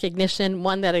of recognition,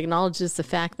 one that acknowledges the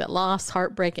fact that loss,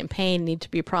 heartbreak, and pain need to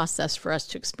be processed for us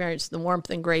to experience the warmth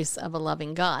and grace of a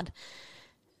loving God.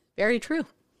 Very true.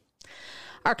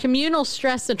 Our communal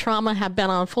stress and trauma have been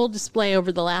on full display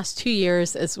over the last 2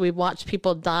 years as we've watched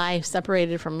people die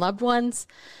separated from loved ones,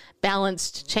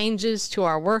 balanced changes to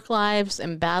our work lives,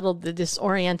 and battled the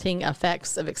disorienting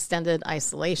effects of extended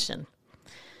isolation.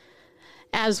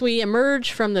 As we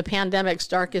emerge from the pandemic's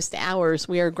darkest hours,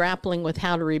 we are grappling with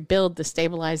how to rebuild the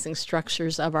stabilizing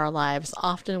structures of our lives,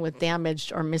 often with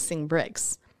damaged or missing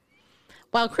bricks.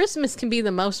 While Christmas can be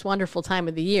the most wonderful time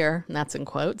of the year, and that's in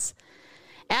quotes,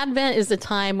 Advent is the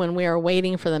time when we are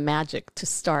waiting for the magic to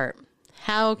start.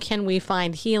 How can we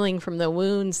find healing from the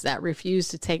wounds that refuse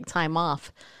to take time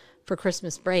off for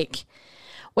Christmas break?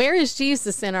 Where is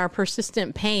Jesus in our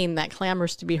persistent pain that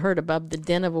clamors to be heard above the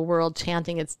din of a world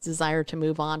chanting its desire to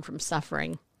move on from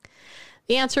suffering?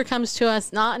 The answer comes to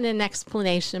us not in an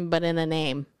explanation, but in a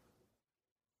name.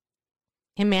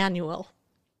 Emmanuel.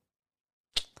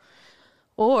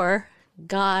 Or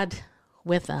God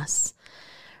with us.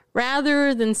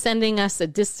 Rather than sending us a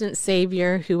distant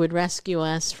Savior who would rescue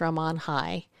us from on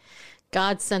high,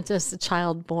 God sent us a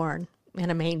child born in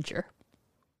a manger.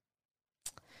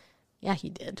 Yeah, he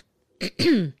did.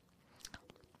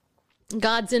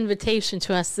 God's invitation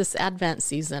to us this Advent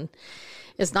season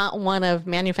is not one of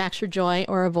manufactured joy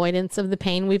or avoidance of the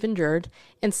pain we've endured.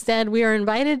 Instead, we are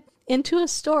invited into a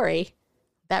story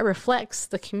that reflects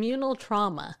the communal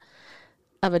trauma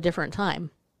of a different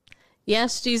time.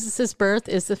 Yes, Jesus' birth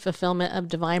is the fulfillment of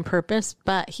divine purpose,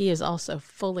 but he is also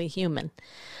fully human.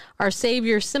 Our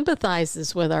Savior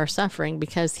sympathizes with our suffering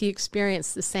because he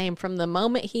experienced the same from the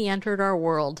moment he entered our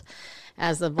world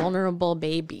as a vulnerable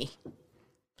baby.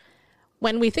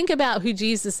 When we think about who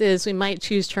Jesus is, we might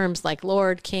choose terms like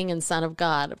Lord, King, and Son of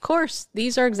God. Of course,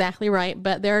 these are exactly right,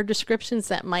 but there are descriptions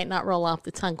that might not roll off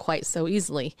the tongue quite so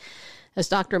easily. As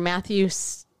Dr. Matthew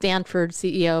Stanford,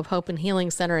 CEO of Hope and Healing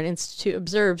Center and Institute,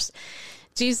 observes,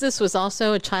 Jesus was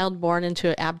also a child born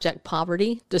into abject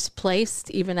poverty, displaced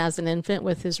even as an infant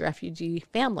with his refugee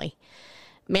family.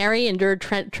 Mary endured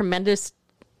tremendous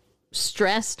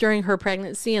stress during her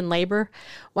pregnancy and labor,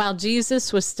 while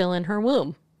Jesus was still in her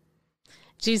womb.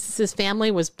 Jesus' family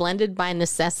was blended by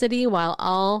necessity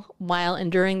while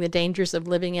enduring the dangers of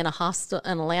living in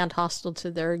a land hostile to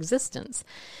their existence.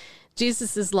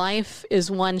 Jesus' life is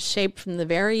one shaped from the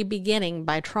very beginning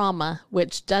by trauma,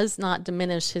 which does not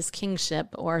diminish his kingship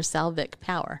or salvific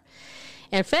power.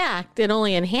 In fact, it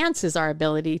only enhances our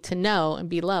ability to know and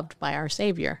be loved by our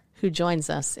Savior, who joins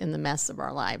us in the mess of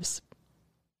our lives.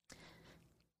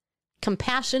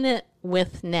 Compassionate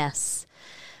witness.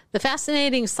 The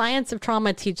fascinating science of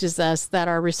trauma teaches us that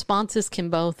our responses can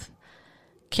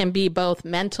be both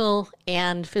mental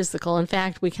and physical. In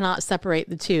fact, we cannot separate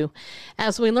the two.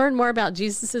 As we learn more about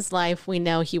Jesus' life, we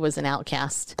know he was an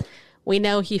outcast. We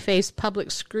know he faced public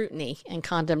scrutiny and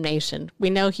condemnation. We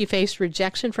know he faced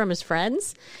rejection from his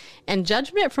friends and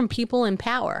judgment from people in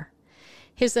power.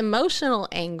 His emotional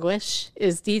anguish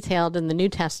is detailed in the New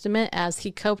Testament as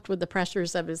he coped with the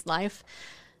pressures of his life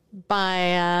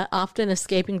by often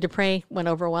escaping to pray when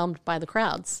overwhelmed by the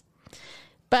crowds.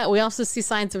 But we also see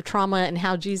signs of trauma and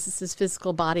how Jesus'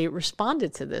 physical body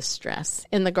responded to this stress.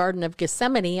 In the Garden of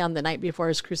Gethsemane, on the night before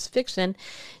his crucifixion,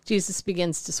 Jesus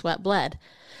begins to sweat blood.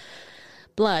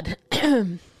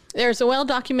 There's a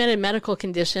well-documented medical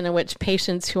condition in which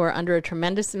patients who are under a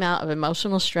tremendous amount of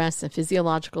emotional stress and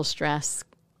physiological stress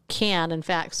can, in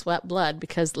fact, sweat blood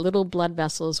because little blood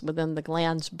vessels within the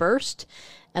glands burst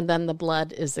and then the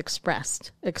blood is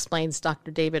expressed, explains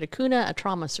Dr. David Acuna, a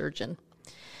trauma surgeon.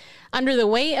 Under the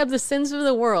weight of the sins of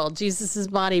the world, Jesus'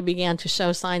 body began to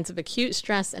show signs of acute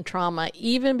stress and trauma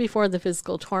even before the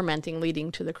physical tormenting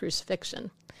leading to the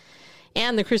crucifixion.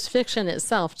 And the crucifixion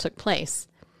itself took place.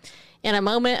 In a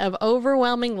moment of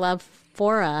overwhelming love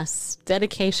for us,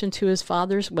 dedication to his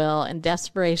Father's will, and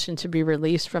desperation to be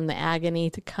released from the agony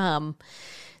to come,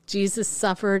 Jesus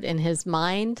suffered in his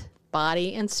mind,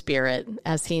 body, and spirit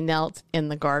as he knelt in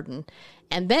the garden.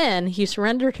 And then he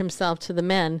surrendered himself to the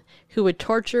men who would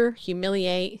torture,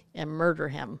 humiliate, and murder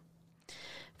him.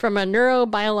 From a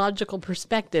neurobiological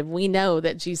perspective, we know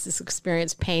that Jesus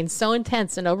experienced pain so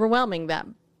intense and overwhelming that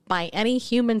by any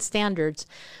human standards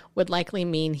would likely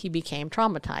mean he became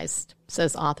traumatized,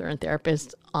 says author and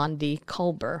therapist Andy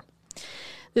Kolber.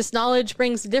 This knowledge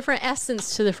brings a different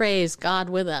essence to the phrase, God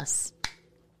with us.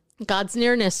 God's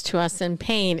nearness to us in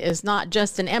pain is not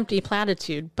just an empty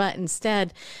platitude, but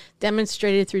instead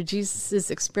demonstrated through Jesus'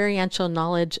 experiential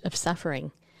knowledge of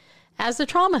suffering. As a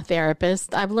trauma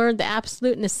therapist, I've learned the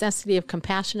absolute necessity of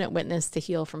compassionate witness to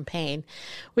heal from pain,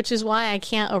 which is why I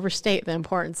can't overstate the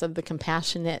importance of the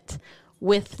compassionate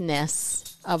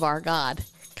witness of our God.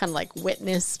 Kind of like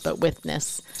witness, but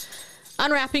witness.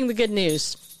 Unwrapping the good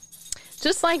news.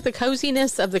 Just like the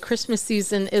coziness of the Christmas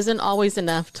season isn't always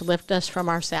enough to lift us from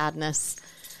our sadness,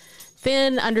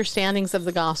 thin understandings of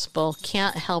the gospel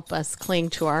can't help us cling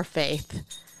to our faith.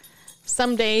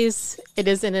 Some days it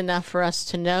isn't enough for us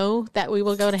to know that we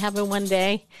will go to heaven one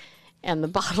day, and the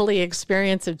bodily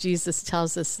experience of Jesus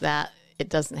tells us that it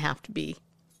doesn't have to be.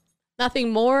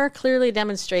 Nothing more clearly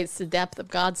demonstrates the depth of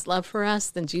God's love for us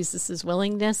than Jesus'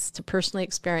 willingness to personally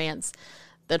experience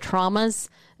the traumas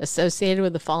associated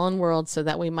with the fallen world so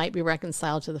that we might be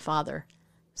reconciled to the Father,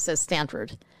 says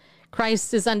Stanford.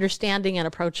 Christ is understanding and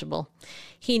approachable.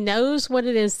 He knows what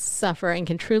it is to suffer and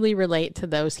can truly relate to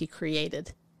those he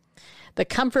created. The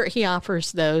comfort he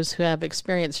offers those who have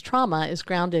experienced trauma is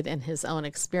grounded in his own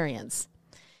experience.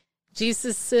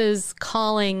 Jesus'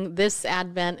 calling this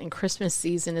Advent and Christmas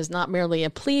season is not merely a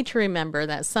plea to remember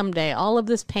that someday all of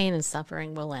this pain and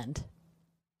suffering will end.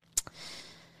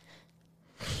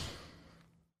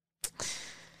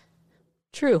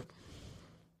 True.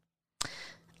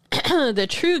 The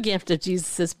true gift of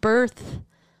Jesus' birth,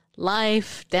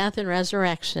 life, death, and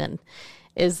resurrection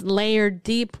is layered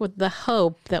deep with the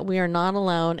hope that we are not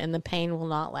alone and the pain will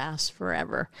not last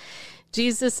forever.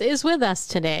 Jesus is with us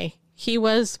today. He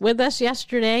was with us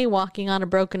yesterday, walking on a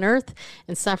broken earth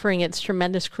and suffering its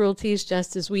tremendous cruelties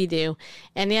just as we do.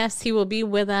 And yes, he will be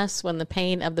with us when the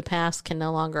pain of the past can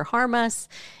no longer harm us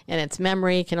and its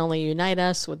memory can only unite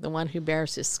us with the one who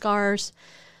bears his scars,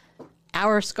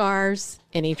 our scars,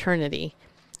 in eternity.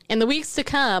 In the weeks to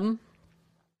come,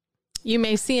 you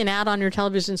may see an ad on your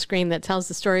television screen that tells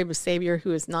the story of a Savior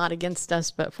who is not against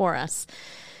us but for us.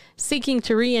 Seeking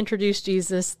to reintroduce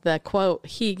Jesus, the, quote,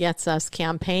 He Gets Us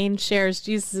campaign shares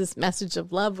Jesus' message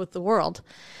of love with the world.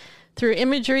 Through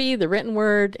imagery, the written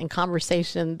word, and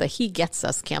conversation, the He Gets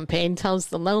Us campaign tells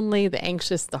the lonely, the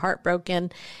anxious, the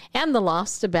heartbroken, and the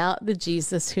lost about the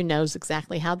Jesus who knows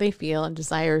exactly how they feel and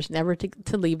desires never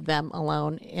to leave them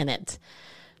alone in it.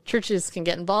 Churches can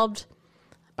get involved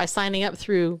by signing up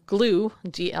through Gloo,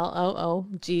 Gloo,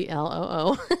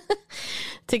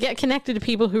 to get connected to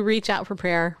people who reach out for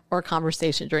prayer or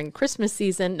conversation during the Christmas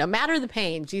season. No matter the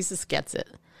pain, Jesus gets it.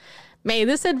 May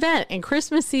this Advent and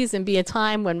Christmas season be a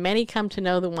time when many come to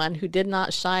know the one who did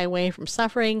not shy away from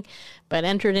suffering, but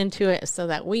entered into it so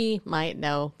that we might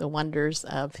know the wonders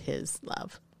of his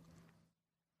love.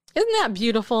 Isn't that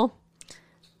beautiful?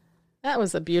 That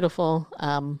was a beautiful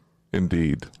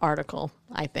Indeed. article,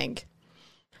 I think.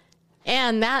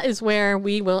 And that is where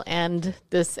we will end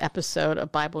this episode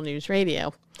of Bible News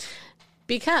Radio.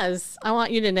 Because I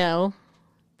want you to know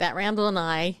that Randall and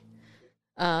I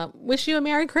wish you a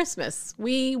Merry Christmas.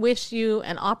 We wish you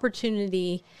an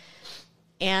opportunity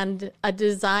and a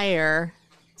desire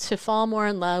to fall more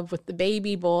in love with the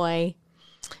baby boy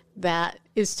that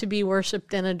is to be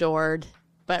worshiped and adored,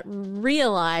 but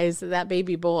realize that that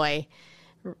baby boy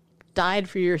died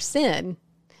for your sin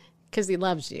because he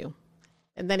loves you.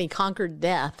 And then he conquered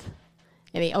death,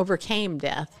 and he overcame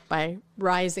death by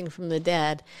rising from the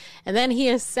dead. And then he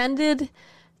ascended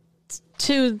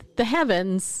to the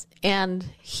heavens, and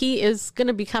he is going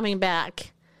to be coming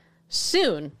back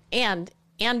soon.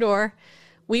 And/or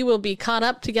we will be caught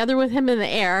up together with him in the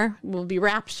air, we'll be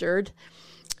raptured,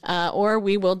 or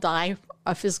we will die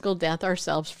a physical death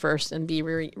ourselves first and be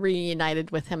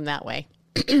reunited with him that way.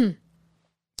 If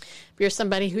you're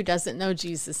somebody who doesn't know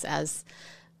Jesus as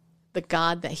the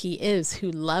God that he is, who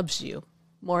loves you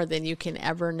more than you can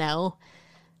ever know,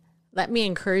 let me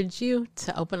encourage you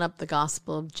to open up the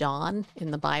Gospel of John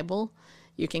in the Bible.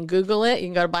 You can Google it. You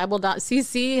can go to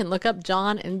bible.cc and look up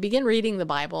John and begin reading the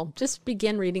Bible. Just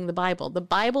begin reading the Bible. The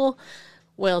Bible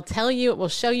will tell you, it will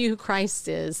show you who Christ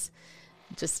is.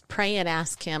 Just pray and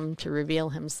ask him to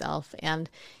reveal himself. And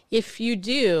if you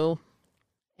do,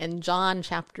 in John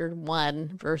chapter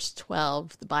 1, verse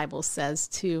 12, the Bible says,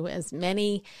 to as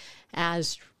many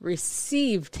as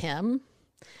received him,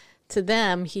 to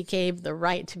them he gave the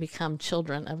right to become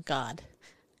children of God.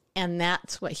 And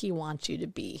that's what he wants you to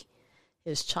be,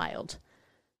 his child.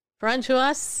 For unto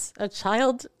us a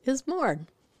child is born.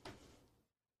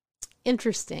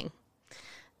 Interesting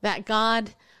that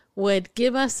God would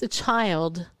give us a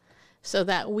child so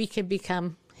that we could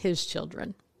become his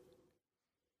children.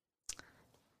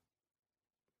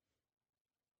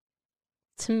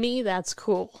 To me, that's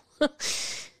cool.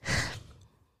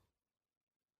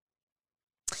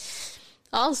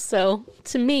 Also,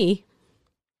 to me,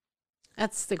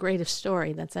 that's the greatest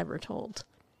story that's ever told.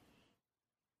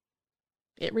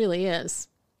 It really is.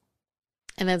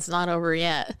 And it's not over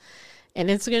yet. And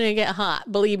it's going to get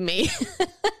hot, believe me,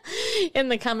 in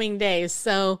the coming days.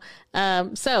 So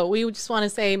we just want to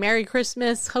say Merry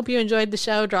Christmas. Hope you enjoyed the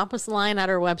show. Drop us a line at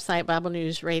our website,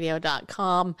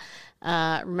 BibleNewsRadio.com.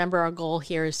 Remember, our goal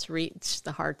here is to reach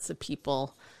the hearts of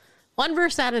people one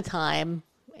verse at a time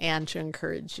and to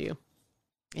encourage you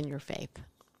in your faith.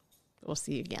 We'll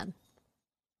see you again.